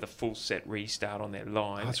 with a full set restart on their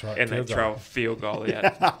line. That's right, And they field goal. throw a field goal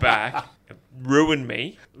out the back. It ruined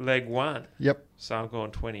me. Leg one. Yep. So I'm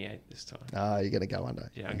going 28 this time. You're going to go under.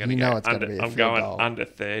 Yeah, I'm going you to know go it's under. going to be a I'm field going goal. under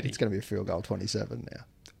 30. It's going to be a field goal 27 now.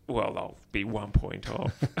 Well, I'll be 1 point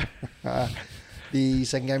off. The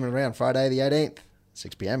second game of the round, Friday the 18th,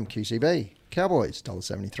 6 p.m. QCB. Cowboys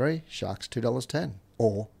 $1.73, Sharks $2.10.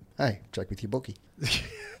 Or hey, check with your bookie.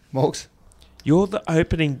 Morgs. You're the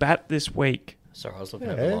opening bat this week. Sorry, I was looking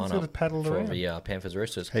Yeah, at the it's sort of lineup paddled for around. the Panthers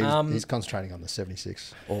Roosters. He's concentrating on the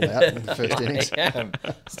 76 all out in the first innings. I'm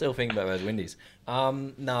still thinking about those Windies.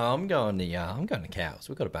 No, I'm going to Cows.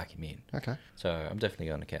 We've got to back him in. Okay, So I'm definitely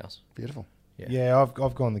going to Cows. beautiful. Yeah,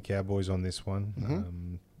 I've gone the Cowboys on this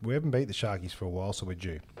one. We haven't beat the Sharkies for a while, so we're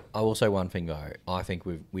due. I will say one thing though. I think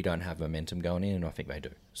we don't have momentum going in, and I think they do.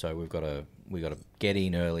 So we've got to get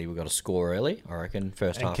in early. We've got to score early. I reckon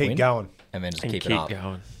first And half keep win, going. and then just And keep keep it up.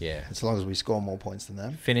 going. Yeah, As long as we score more points than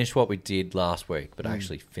them. finish what we did last week, but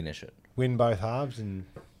actually finish it. Win both halves and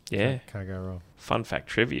Yeah. can't go wrong. Fun fact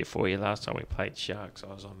trivia for you. Last time we played Sharks,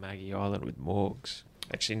 I was on Maggie Island with Morgs.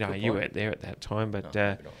 Actually, no, Good you point. weren't there at that time, but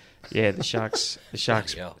No, yeah, the Sharks.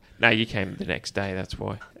 Yeah. No, you came the next day. That's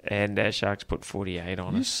why. And Sharks put 48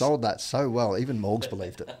 on You us. sold that so well, even Morgs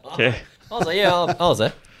believed it. Yeah, I was like, yeah, I was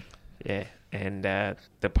there. yeah. And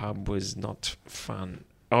the pub was not fun.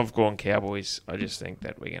 I've gone Cowboys. I just think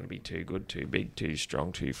that we're going to be too good, too big, too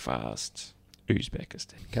strong, too fast.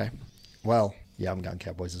 Uzbekistan. Okay, well, yeah, I'm going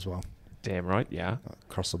Cowboys as well. Damn right, yeah.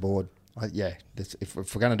 Across the board. If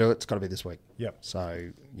we're going to do it, it's got to be this week. Yep.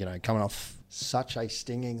 So, coming off such a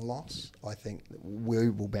stinging loss, I think that we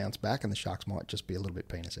will bounce back and the Sharks might just be a little bit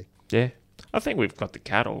penisy. Yeah. I think we've got the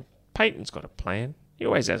cattle. Peyton's got a plan. He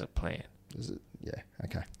always has a plan. Is it? Yeah,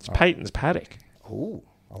 okay. It's Peyton's paddock. Ooh,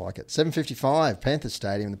 I like it. 7:55, Panthers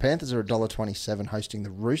Stadium. The Panthers are $1.27, hosting the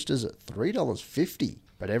Roosters at $3.50.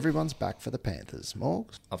 But everyone's back for the Panthers.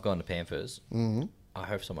 Morgs? I've gone to Panthers. Mm-hmm. I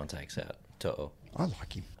hope someone takes out Katoa. I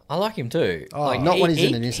like him. I like him too. Not when he's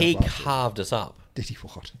in the New South He Wales. carved us up. Did he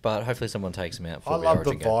what? But hopefully someone takes him out for I the love the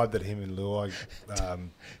Origin game. vibe that him and Luai.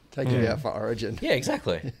 Take him out for Origin. Yeah,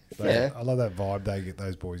 exactly. Yeah. I love that vibe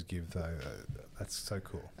those boys give, though. That's so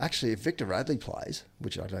cool. Actually, if Victor Radley plays,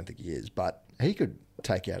 which I don't think he is, but he could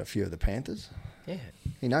take out a few of the Panthers. Yeah.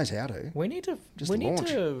 He knows how to. We need to Just we need launch.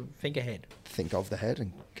 to think ahead. Think of the head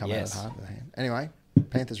and come Yes. out hard with the hand. Anyway,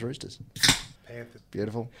 Panthers Roosters. Panthers.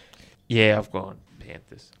 Beautiful. Yeah, I've gone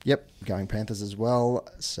Panthers. Yep, going Panthers as well.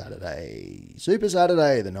 Saturday. Super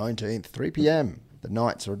Saturday, the 19th, 3 p.m. The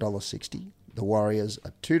Knights are $1.60. The Warriors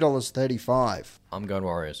are $2.35. I'm going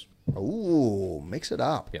Warriors. Ooh, mix it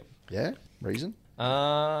up. Yep. Yeah? Reason?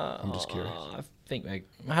 I'm just curious. I think I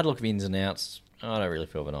had a look of ins and outs. I don't really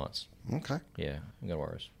feel the Knights. Okay. Yeah, I'm going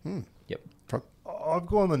Warriors. Yep. Pro- I've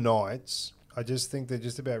gone the Knights. I just think they're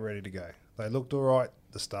just about ready to go. They looked all right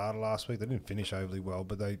the start of last week. They didn't finish overly well,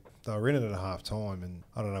 but they were in it at half time, and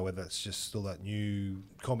I don't know whether that's just still that new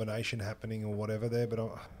combination happening or whatever there. But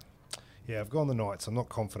I've gone the Knights. I'm not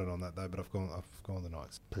confident on that though, but I've gone the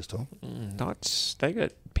Knights. Pistol. Knights, they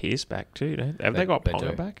got Pierce back too, don't they? Have they got Ponga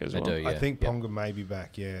do. back as They well? do, yeah. I think Ponga may be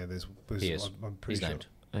back. Yeah, He is. I'm pretty He's sure. named.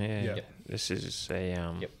 Yeah. Yeah. This is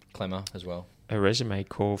a Yep. Clemmer as well. a resume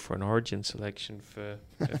call for an Origin selection for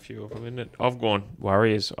a few of them, isn't it? I've gone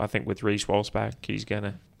Warriors. I think with Reece Walsh back, he's going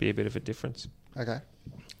to be a bit of a difference. Okay.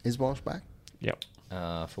 Is Walsh back? Yep.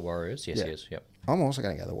 For Warriors, yes, Yeah. he is. Yep. I'm also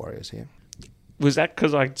going to go the Warriors here. Was that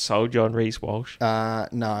because I sold you on Reece Walsh?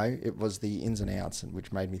 No, it was the ins and outs,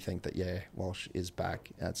 which made me think that, Walsh is back.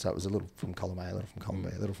 So it was a little from column A, a little from column B,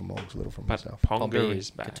 a little from Morgs, a little from But myself. Ponga Pompey,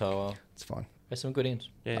 is back. Katoa. It's fine. There's some good ins.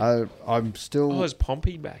 Yeah. I'm still... Oh, is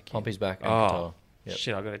Pompey back? Pompey's back and Oh, Katoa. Yep.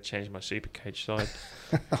 shit, I've got to change my super coach side.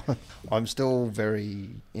 I'm still very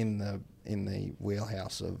in the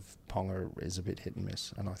wheelhouse of Ponga is a bit hit and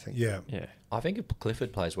miss, and I think Yeah. Yeah. I think if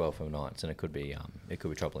Clifford plays well for the Knights, and it could be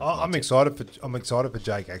troubling. I'm excited for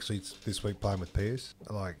Jake actually this week playing with Pierce.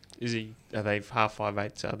 Like Is he? Are they half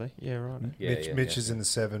 5/8s? Are they? Yeah, right. Yeah, Mitch is in the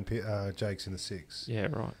 7, Jake's in the 6. Yeah,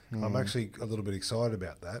 right. I'm actually a little bit excited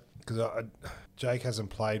about that because Jake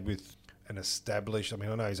hasn't played with an established. I mean,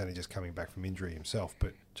 I know he's only just coming back from injury himself,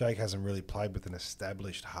 but Jake hasn't really played with an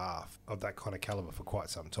established half of that kind of caliber for quite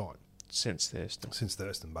some time. Since Thurston. Since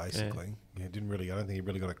Thurston, basically, I don't think he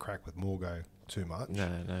really got a crack with Morgo too much.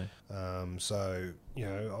 No. So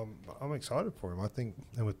I'm excited for him. I think,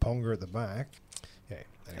 and with Ponga at the back, yeah,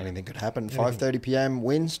 anyway. anything could happen. 5:30 p.m.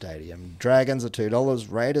 Wynn Stadium. Dragons are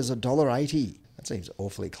 $2. Raiders are $1.80. That seems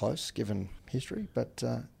awfully close given history, but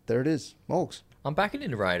there it is. Morgs. I'm backing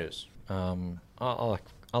into Raiders. I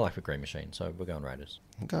like the Green Machine, so we're going Raiders.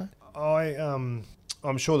 Okay.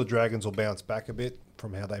 I'm sure the Dragons will bounce back a bit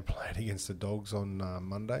from how they played against the Dogs on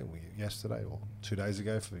yesterday or 2 days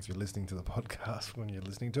ago. If you're listening to the podcast when you're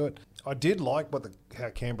listening to it, I did like how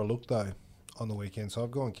Canberra looked though on the weekend. So I've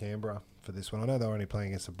gone Canberra for this one. I know they're only playing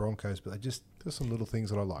against the Broncos, but there's some little things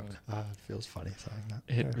that I liked. It feels funny saying that.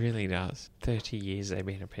 It really does. 30 years they've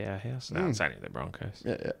been a powerhouse. No, it's only the Broncos.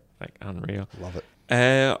 Yeah. Like, unreal. Love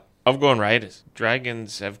it. I've gone Raiders.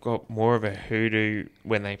 Dragons have got more of a hoodoo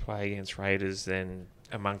when they play against Raiders than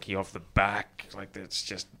a monkey off the back. Like, it's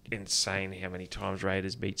just insane how many times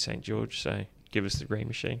Raiders beat St. George. So, give us the Green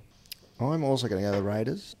Machine. I'm also going to go the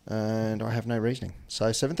Raiders, and I have no reasoning.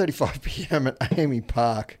 So 7:35 p.m. at AAMI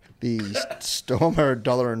Park. The Storm are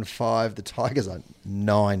 $1.05. The Tigers are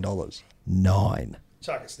 $9.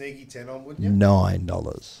 Chuck a sneaky 10 on, wouldn't you?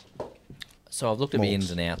 $9. So I've looked at the Morgs.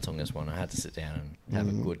 ins and outs on this one. I had to sit down and have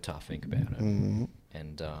a good tough think about it.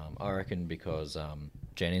 And I reckon because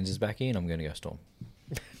Jennings is back in, I'm going to go Storm.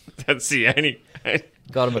 That's the only...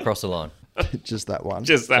 Got him across the line. Just that one.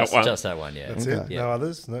 just that one. Just that one, yeah. That's Okay. it. Yeah. No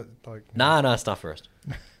others. No, No, stuff first.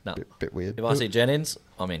 No. Bit weird. If I see Jennings,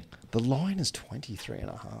 I'm in. The line is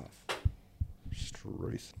 23.5.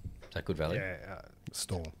 Struth. Is that good value? Yeah,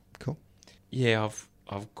 Storm. Cool. Yeah,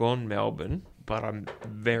 I've gone Melbourne, but I'm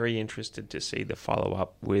very interested to see the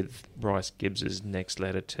follow-up with Bryce Gibbs's next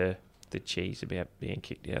letter to the Chiefs about being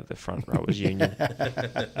kicked out of the front rowers union.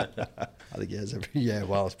 I think he has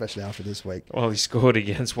especially after this week. Well, he scored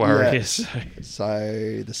against Warriors. Yeah.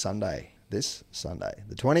 So this Sunday,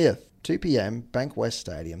 the 20th, 2 p.m, Bank West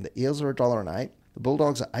Stadium. The Eels are $1.08. The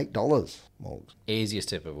Bulldogs are $8. Morgs. Easiest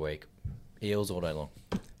tip of the week. Eels all day long.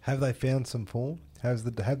 Have they found some form? Have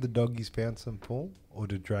the Doggies found some form? Or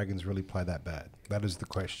did Dragons really play that bad? That is the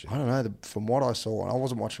question. I don't know. From what I saw, and I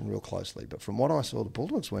wasn't watching real closely, but from what I saw, the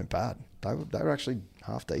Bulldogs weren't bad. They were actually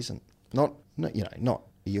half decent. Not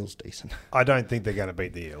Eels decent. I don't think they're going to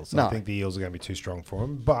beat the Eels. No. I think the Eels are going to be too strong for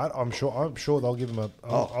them. But I'm sure they'll give them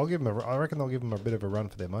I'll give them I reckon they'll give them a bit of a run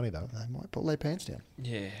for their money though. They might pull their pants down.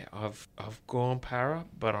 Yeah, I've gone para,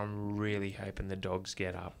 but I'm really hoping the Dogs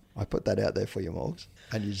get up. I put that out there for you, Morgs,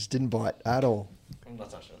 and you just didn't bite at all. I'm not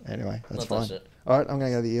touching it. Anyway, that's Not fine. touched it. All right, I'm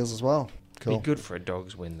going to go the Eels as well. Cool. Be good for a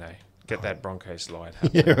Dogs win though. Get that Bronco slide.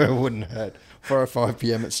 Yeah, it wouldn't hurt. 4:05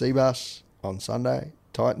 p.m. at Seabass on Sunday.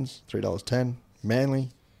 Titans $3.10. Manly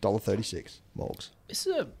 $1.36. Morgs. This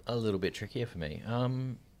is a little bit trickier for me.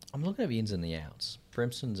 I'm looking at the ins and the outs.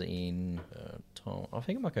 Brimson's in. Tom, I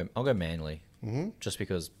think I'll go Manly, just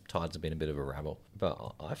because Titans have been a bit of a rabble.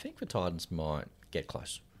 But I think the Titans might get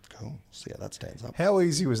close. Cool. See how that stands up. How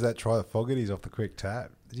easy was that try of Fogarty's off the quick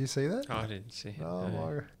tap? Did you see that? I didn't see it. Oh no.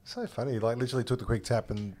 my! So funny. Like literally took the quick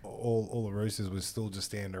tap, and all the Roosters was still just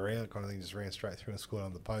standing around, kind of thing. Just ran straight through and scored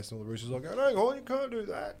on the post, and all the Roosters like, "Hang on, you can't do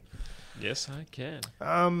that." Yes, I can.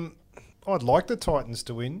 I'd like the Titans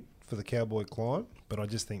to win for the Cowboy climb, but I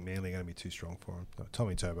just think Manly are going to be too strong for them.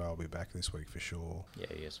 Tommy Turbo will be back this week for sure. Yeah,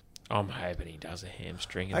 he is. I'm hoping he does a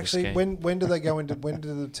hamstring in Actually, this game. when do they go into? When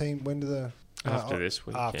do the team? When do the After this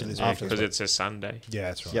week. After this weekend. Because it's a Sunday. Yeah,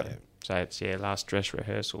 that's right. Yep. Yeah. So it's, last dress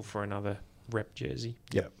rehearsal for another rep jersey.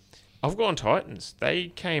 Yep. I've gone Titans. They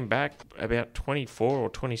came back about 24 or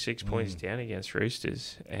 26 points down against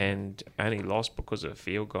Roosters and only lost because of a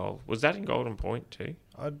field goal. Was that in Golden Point too?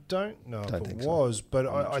 I don't know Don't if it think so. was, but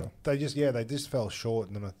I'm not sure. they just fell short,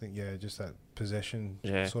 and then I think just that possession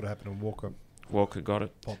sort of happened, and Walker got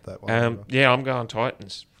it. popped that one. over. Yeah, I'm going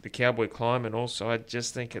Titans. The Cowboy climb, and also I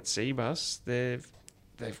just think at Seabus they've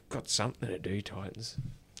got something to do. Titans.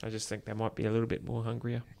 I just think they might be a little bit more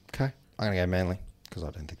hungrier. Okay. I'm going to go Manly because I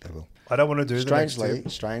don't think they will. I don't want to do the next tip.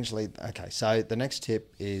 Strangely, okay. So the next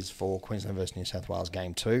tip is for Queensland versus New South Wales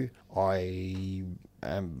game 2.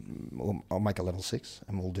 I'll make a level 6,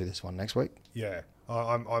 and we'll do this one next week. Yeah,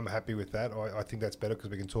 I'm happy with that. I think that's better because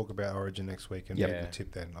we can talk about Origin next week and Yep. make the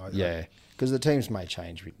tip then. Yeah, because the teams may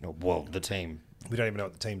change. Well, the team. We don't even know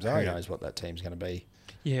what the teams are. Who yet. knows what that team's going to be?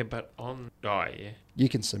 Yeah, but yeah. You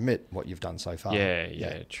can submit what you've done so far.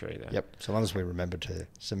 Yeah, true that. Yep. So long as we remember to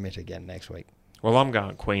submit again next week. Well, I'm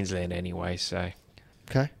going Queensland anyway, so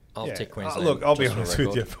Okay. I'll Yeah. take Queensland. Look, I'll be just for honest with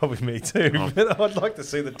record. you, probably me too. But I'd like to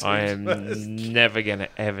see the teams I am first. never going to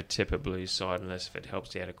ever tip a Blues side unless if it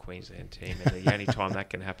helps out a Queensland team. And the only time that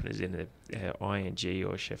can happen is in the ING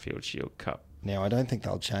or Sheffield Shield Cup. Now, I don't think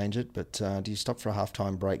they'll change it, but do you stop for a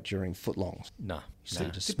half-time break during footlongs? No. So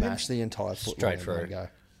you just Depends. smash the entire footlong Straight and through. then go.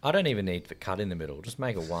 I don't even need the cut in the middle. Just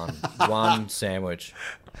make it one sandwich.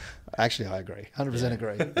 Actually, I agree. 100%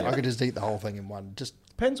 agree. I could just eat the whole thing in one. Just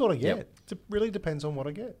Depends what I get. Yep. It really depends on what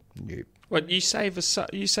I get. nope. What, you save a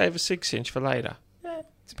 6-inch for later? Yeah,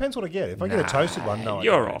 depends what I get. If I get a toasted one, no, I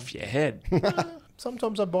You're don't. off your head.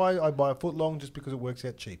 Sometimes I buy a foot long just because it works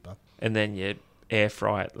out cheaper. And then you air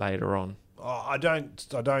fry it later on. Oh, I don't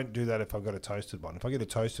do that if I've got a toasted one. If I get a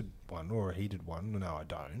toasted one or a heated one, no, I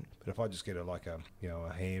don't. But if I just get a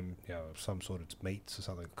ham, some sort of meats or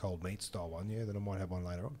something, cold meat style one, then I might have one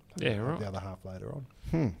later on. Yeah, Have right. The other half later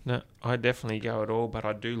on. No, I definitely go at all, but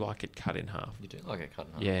I do like it cut in half. You do like it cut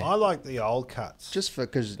in half. Yeah. I like the old cuts. Just for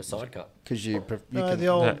because The side cut. you no, can, the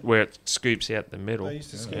old. That- where it scoops out the middle. They used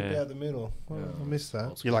to scoop Yeah. out the middle. Well, I missed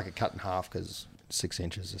that. you like it cut in half because 6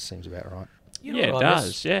 inches just seems about right. You know Yeah, it what I does.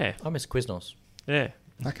 miss? Yeah. I miss Quiznos. Yeah.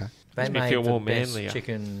 Okay. They Makes me made feel the more best manlier.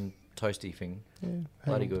 chicken toasty thing. Hang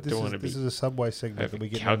Bloody on, good. This, Don't is, wanna this be is a Subway segment that we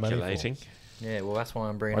get no money for. Calculating. Yeah, well, that's why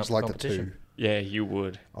I'm bringing I up just the like the competition. two. Yeah, you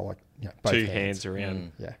would. I like both Two hands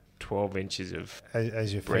around Yeah. 12 inches of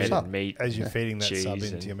As you're bread feeding, and meat, as you're Yeah. feeding that Cheese sub and-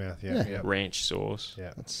 into your mouth. Yeah, Yeah. yeah. ranch sauce.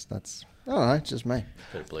 Yeah. That's I don't know, it's just me.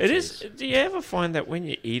 Bit of blue It cheese. is. Do you ever find that when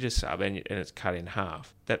you eat a sub and it's cut in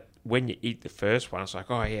half, that when you eat the first one, it's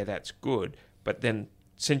like, oh yeah, that's good. But then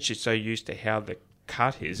since you're so used to how the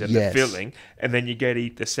cut is and Yes. the filling, and then you go to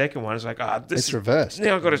eat the second one, it's like, this It's is reversed.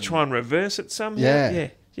 now I've got to try and reverse it somehow. Yeah. Yeah.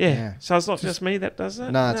 Yeah. So it's not just me that does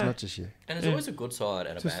that. No, it's not just you. And there's always a good side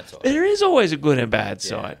and a bad side. There is always a good and bad Yeah.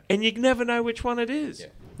 side, and you never know which one it is. Yeah.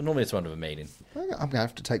 But normally it's one of a meeting. I'm going to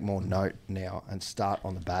have to take more note now and start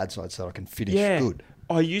on the bad side so I can finish Yeah. good.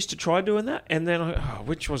 I used to try doing that, and then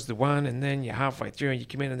which was the one? And then you're halfway through, and you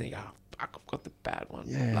come in, and then you go, fuck, I've got the bad one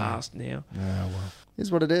Yeah. last now. Oh, well. Here's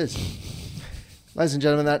what it is. Ladies and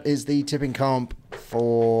gentlemen, that is the tipping comp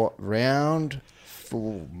for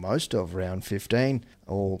most of round 15.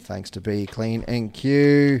 All thanks to Be Clean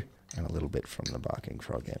NQ and a little bit from the Barking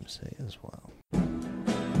Frog MC as well.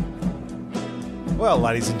 Well,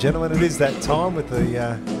 ladies and gentlemen, it is that time with the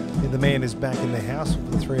The man is back in the house.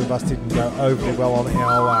 The three of us didn't go overly well on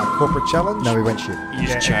our corporate challenge. No, we went shit. You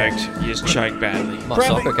just choked. You just choked badly. My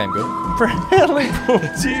Bradley- soccer came good. Proudly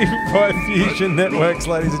brought to you by Fusion Networks,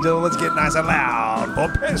 ladies and gentlemen. Let's get nice and loud for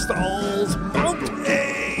Pistols Multi.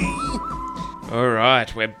 All right,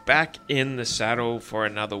 we're back in the saddle for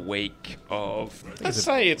another week of. Let's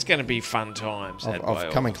say it's going to be fun times. at Of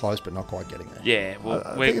Wales. coming close, but not quite getting there. Yeah, well,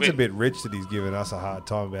 I think it's a bit rich that he's giving us a hard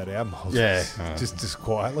time about our multis. Yeah. Just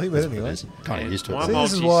quietly. But anyway. Kind of used to Why it. See,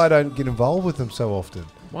 this is multis? why I don't get involved with them so often.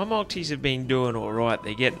 My Maltese have been doing all right.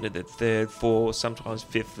 They're getting to the third, fourth, sometimes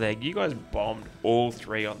fifth leg. You guys bombed all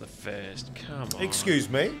three on the first. Come on. Excuse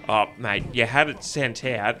me. Oh, mate, you had it sent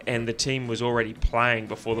out, and the team was already playing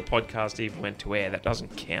before the podcast even went to air. That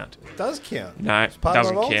doesn't count. It does count. No, It's part of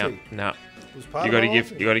doesn't my multi. count. No, It was part you of got to my give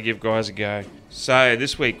multi. you got to give guys a go. So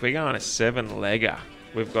this week we're going a 7-legger.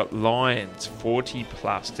 We've got Lions 40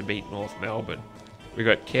 plus to beat North Melbourne. We've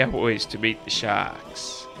got Cowboys to beat the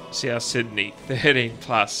Sharks. South Sydney 13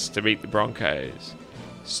 plus to beat the Broncos.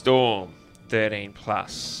 Storm 13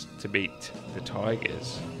 plus to beat the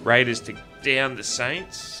Tigers. Raiders to down the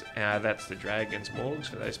Saints. That's the Dragons Morgs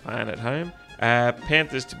for those playing at home.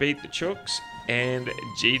 Panthers to beat the Chooks. And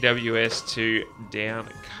GWS to down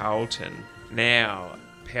Carlton. Now,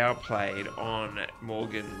 power played on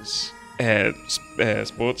Morgan's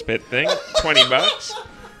sports bet thing. $20.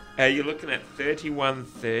 You're looking at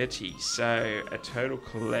 $31.30, so a total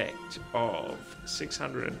collect of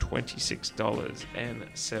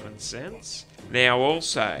 $626.07. Now,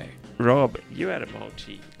 also, Rob, you had a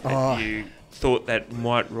multi that you thought that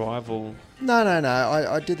might rival. No.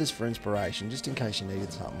 I did this for inspiration, just in case you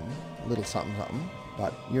needed something, a little something.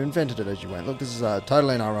 But you invented it as you went. Look, this is a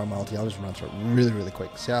total NRL multi. I'll just run through it really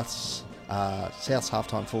quick. South's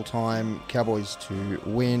halftime, full-time. Cowboys to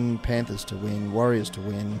win. Panthers to win. Warriors to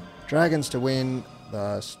win. Dragons to win.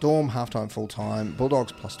 The Storm halftime, full-time.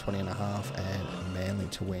 Bulldogs plus 20.5. And Manly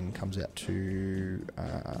to win comes out to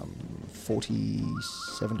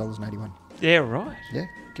 $47.81. Yeah, right. Yeah,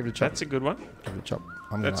 give it a chop. That's a good one. Give it a chop.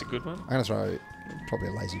 That's a good one. I'm going to throw probably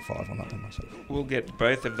a lazy 5 on that one myself. We'll get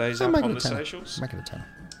both of those I'll up make on it the a tenner. socials. Make it a 10.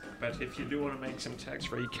 But if you do want to make some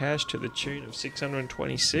tax-free cash to the tune of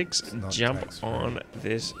 626, not jump tax-free. on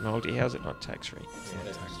this multi. How's it not tax-free?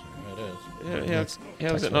 It is.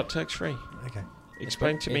 How's it not tax-free? Okay.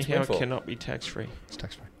 Explain to me it's how it windfall. cannot be tax-free. It's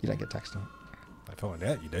tax-free. You don't get taxed on it. I find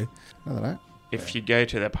out you do. No, they don't. If you go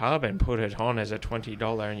to the pub and put it on as a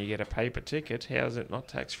 $20 and you get a paper ticket, how's it not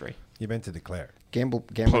tax-free? You meant to declare it. Gambling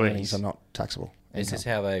Please. winnings are not taxable. This income. is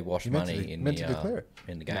how they wash You meant to money de- in meant to declare the it.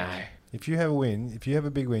 in the game. No. If you have a win, if you have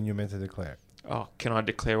a big win, you're meant to declare it. Oh, can I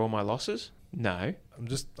declare all my losses? No. I'm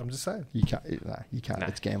just saying. You can't. No, you can't. No.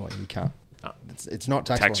 It's gambling. You can't. No. It's not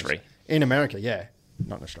taxable. Tax-free. In America, yeah.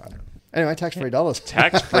 Not in Australia. Anyway, tax-free dollars.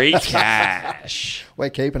 Tax-free cash. We're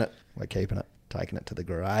keeping it. We're keeping it. Taking it to the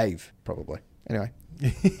grave, probably. Anyway,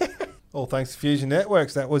 All thanks to Fusion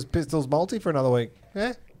Networks. That was Pistols Multi for another week.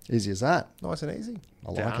 Yeah, easy as that. nice and easy.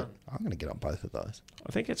 I like Done. it. I'm going to get on both of those.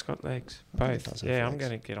 I think it's got legs. I think it Both. does have Yeah, I'm legs.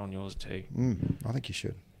 going to get on yours too. I think you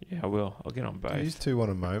should. Yeah, I will. I'll get on Do you both. two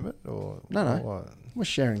want a moment or No. or what? We're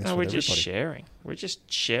sharing this No, we're with just everybody. sharing. We're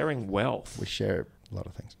just sharing wealth. We share a lot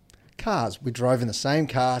of things. Cars. We drove in the same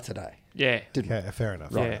car today. Yeah. Didn't we? Okay, fair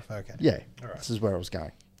enough. Right. Fair enough. Okay. Yeah. All right. This is where I was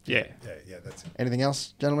going. Yeah. Yeah, that's it. Anything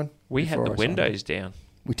else, gentlemen? We had before the I sign off? windows down.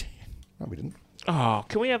 We did. No, we didn't. Oh,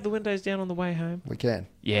 can we have the windows down on the way home? We can.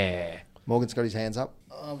 Yeah. Morgan's got his hands up.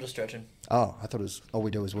 I'm just stretching. Oh, I thought it was all we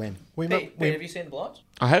do is win. We Pete, mu- we- have you seen the blinds?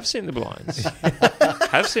 I have seen the blinds.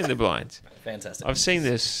 have seen the blinds. Fantastic. I've seen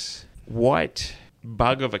this white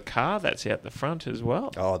bug of a car that's out the front as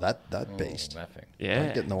well. Oh, that beast. That thing. Don't Yeah.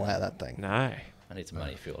 get in the way of that thing. No. I need some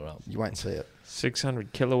money to fuel it up. You won't see it.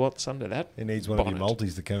 600 kilowatts under that. It needs one of your bonnet.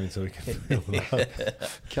 multis to come in so we can fill it up.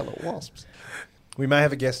 Killer wasps. We may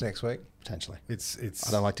have a guest next week. Potentially. It's.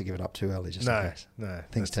 I don't like to give it up too early just in No, case. no.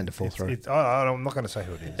 Things tend to fall through. I'm not going to say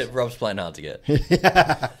who it is. Rob's playing hard to get.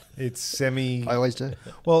 It's semi. I always do.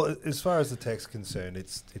 Well, as far as the tech's concerned,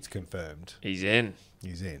 it's confirmed. He's in.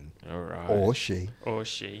 He's in. All right. Or she. Or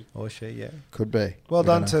she. Or she, yeah. Could be. Well We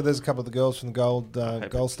done don't to know. there's a couple of the girls from the Gold hope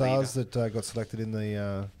Gold it's Stars that got selected in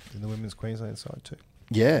the women's Queensland side too.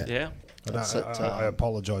 Yeah. Yeah. That's I it,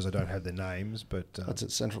 apologise, I don't have their names, but That's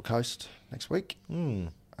at Central Coast next week.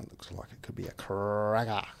 It looks like it could be a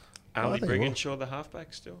cracker. Ali think it will. Brigginshaw, the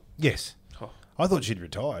halfback, still. yes. Oh. I thought she'd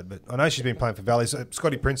retired, but I know she's been playing for Valley. So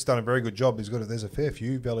Scotty Prince done a very good job. There's a fair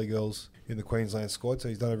few Valley girls in the Queensland squad, so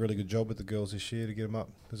he's done a really good job with the girls this year to get them up.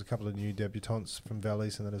 There's a couple of new debutantes from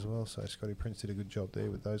Valleys and that as well. So Scotty Prince did a good job there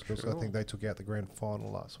with those girls. I Cool. think they took out the grand final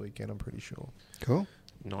last weekend. I'm pretty sure. Cool.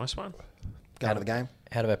 Nice one. Going to the game.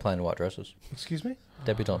 How do they play in white dresses? Excuse me?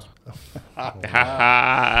 Debutantes.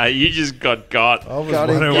 You just got. I was Got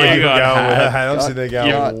it. wondering Yeah, where you were got going with had. that. I'm sitting there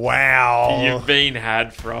going, Got- wow. You've been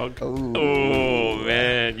had, Frog. Ooh. Oh,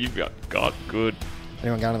 man. You've got good.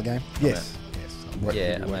 Anyone going to the game? Yes. Yes. What-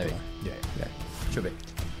 Yeah, what- maybe. Yeah. Yeah. Should be.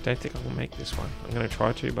 Don't think I will make this one. I'm going to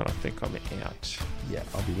try to, but I think I'm out. Yeah,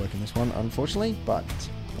 I'll be working this one, unfortunately, but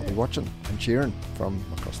I'll be watching and cheering from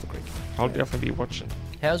across the creek. I'll definitely be watching.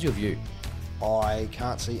 How's your view? I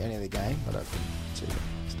can't see any of the game. I don't see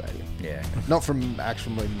the stadium. Yeah. Not from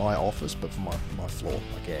actually my office, but from my floor.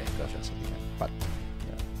 Like, Yeah, gotcha. can't see the game. But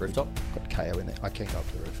you know, Rooftop? got KO in there. I can go up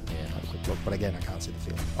to the roof and Yeah. have a quick look. But again, I can't see the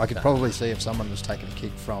field. I could No. probably see if someone was taking a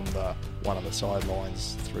kick from one of the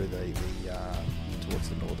sidelines through the towards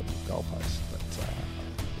the northern goalpost. But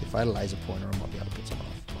if I had a laser pointer, I might be able to put someone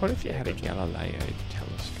off. What if you had a Galileo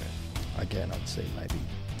telescope? Again, I'd see maybe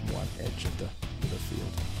one edge of the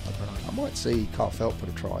field. I don't know. I might see Kyle Felt put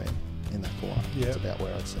a try in that corner. Yeah. That's about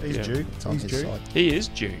where I'd see He's it. due. It's on He's his due. side. He is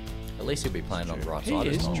due. At least he'll be playing on the right He side.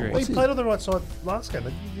 is as well. true. Well, he played on the right side last game.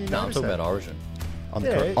 Did you No, I'm notice talking that? about Origin. On,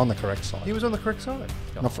 Yeah. on the correct side. He was on the correct side.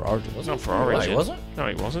 Not for Origin. Not for No, Origin. he wasn't? No,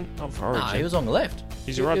 he wasn't. Not for Origin. Nah, he was on the left.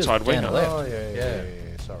 He's He a right was side down winger. the left. Oh, yeah. Yeah.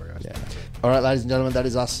 Sorry. Yeah. All right, ladies and gentlemen, that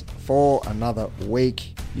is us for another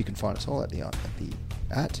week. You can find us all at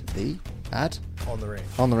On the range.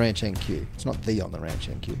 On the Ranch NQ. It's not the On the Ranch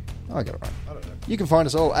NQ. I got it right. I don't know. You can find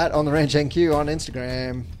us all at On the Ranch NQ on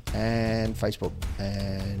Instagram and Facebook.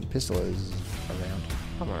 And Pistol is around.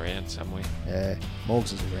 I'm around somewhere. Yeah,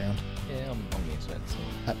 Morgs is around. Yeah, I'm against that. So.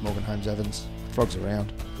 At Morgan Holmes Evans. Frog's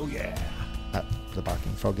around. Oh, yeah. At the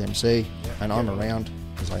Barking Frog MC. Yeah. And I'm Yeah. around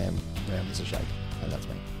because I am round as a shape. And that's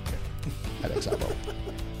me. At XR.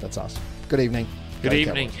 That's us. Good evening. Good Go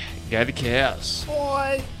evening. Cowboys. Go the cows.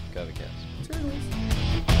 Boy. Go the Cats. Toodles.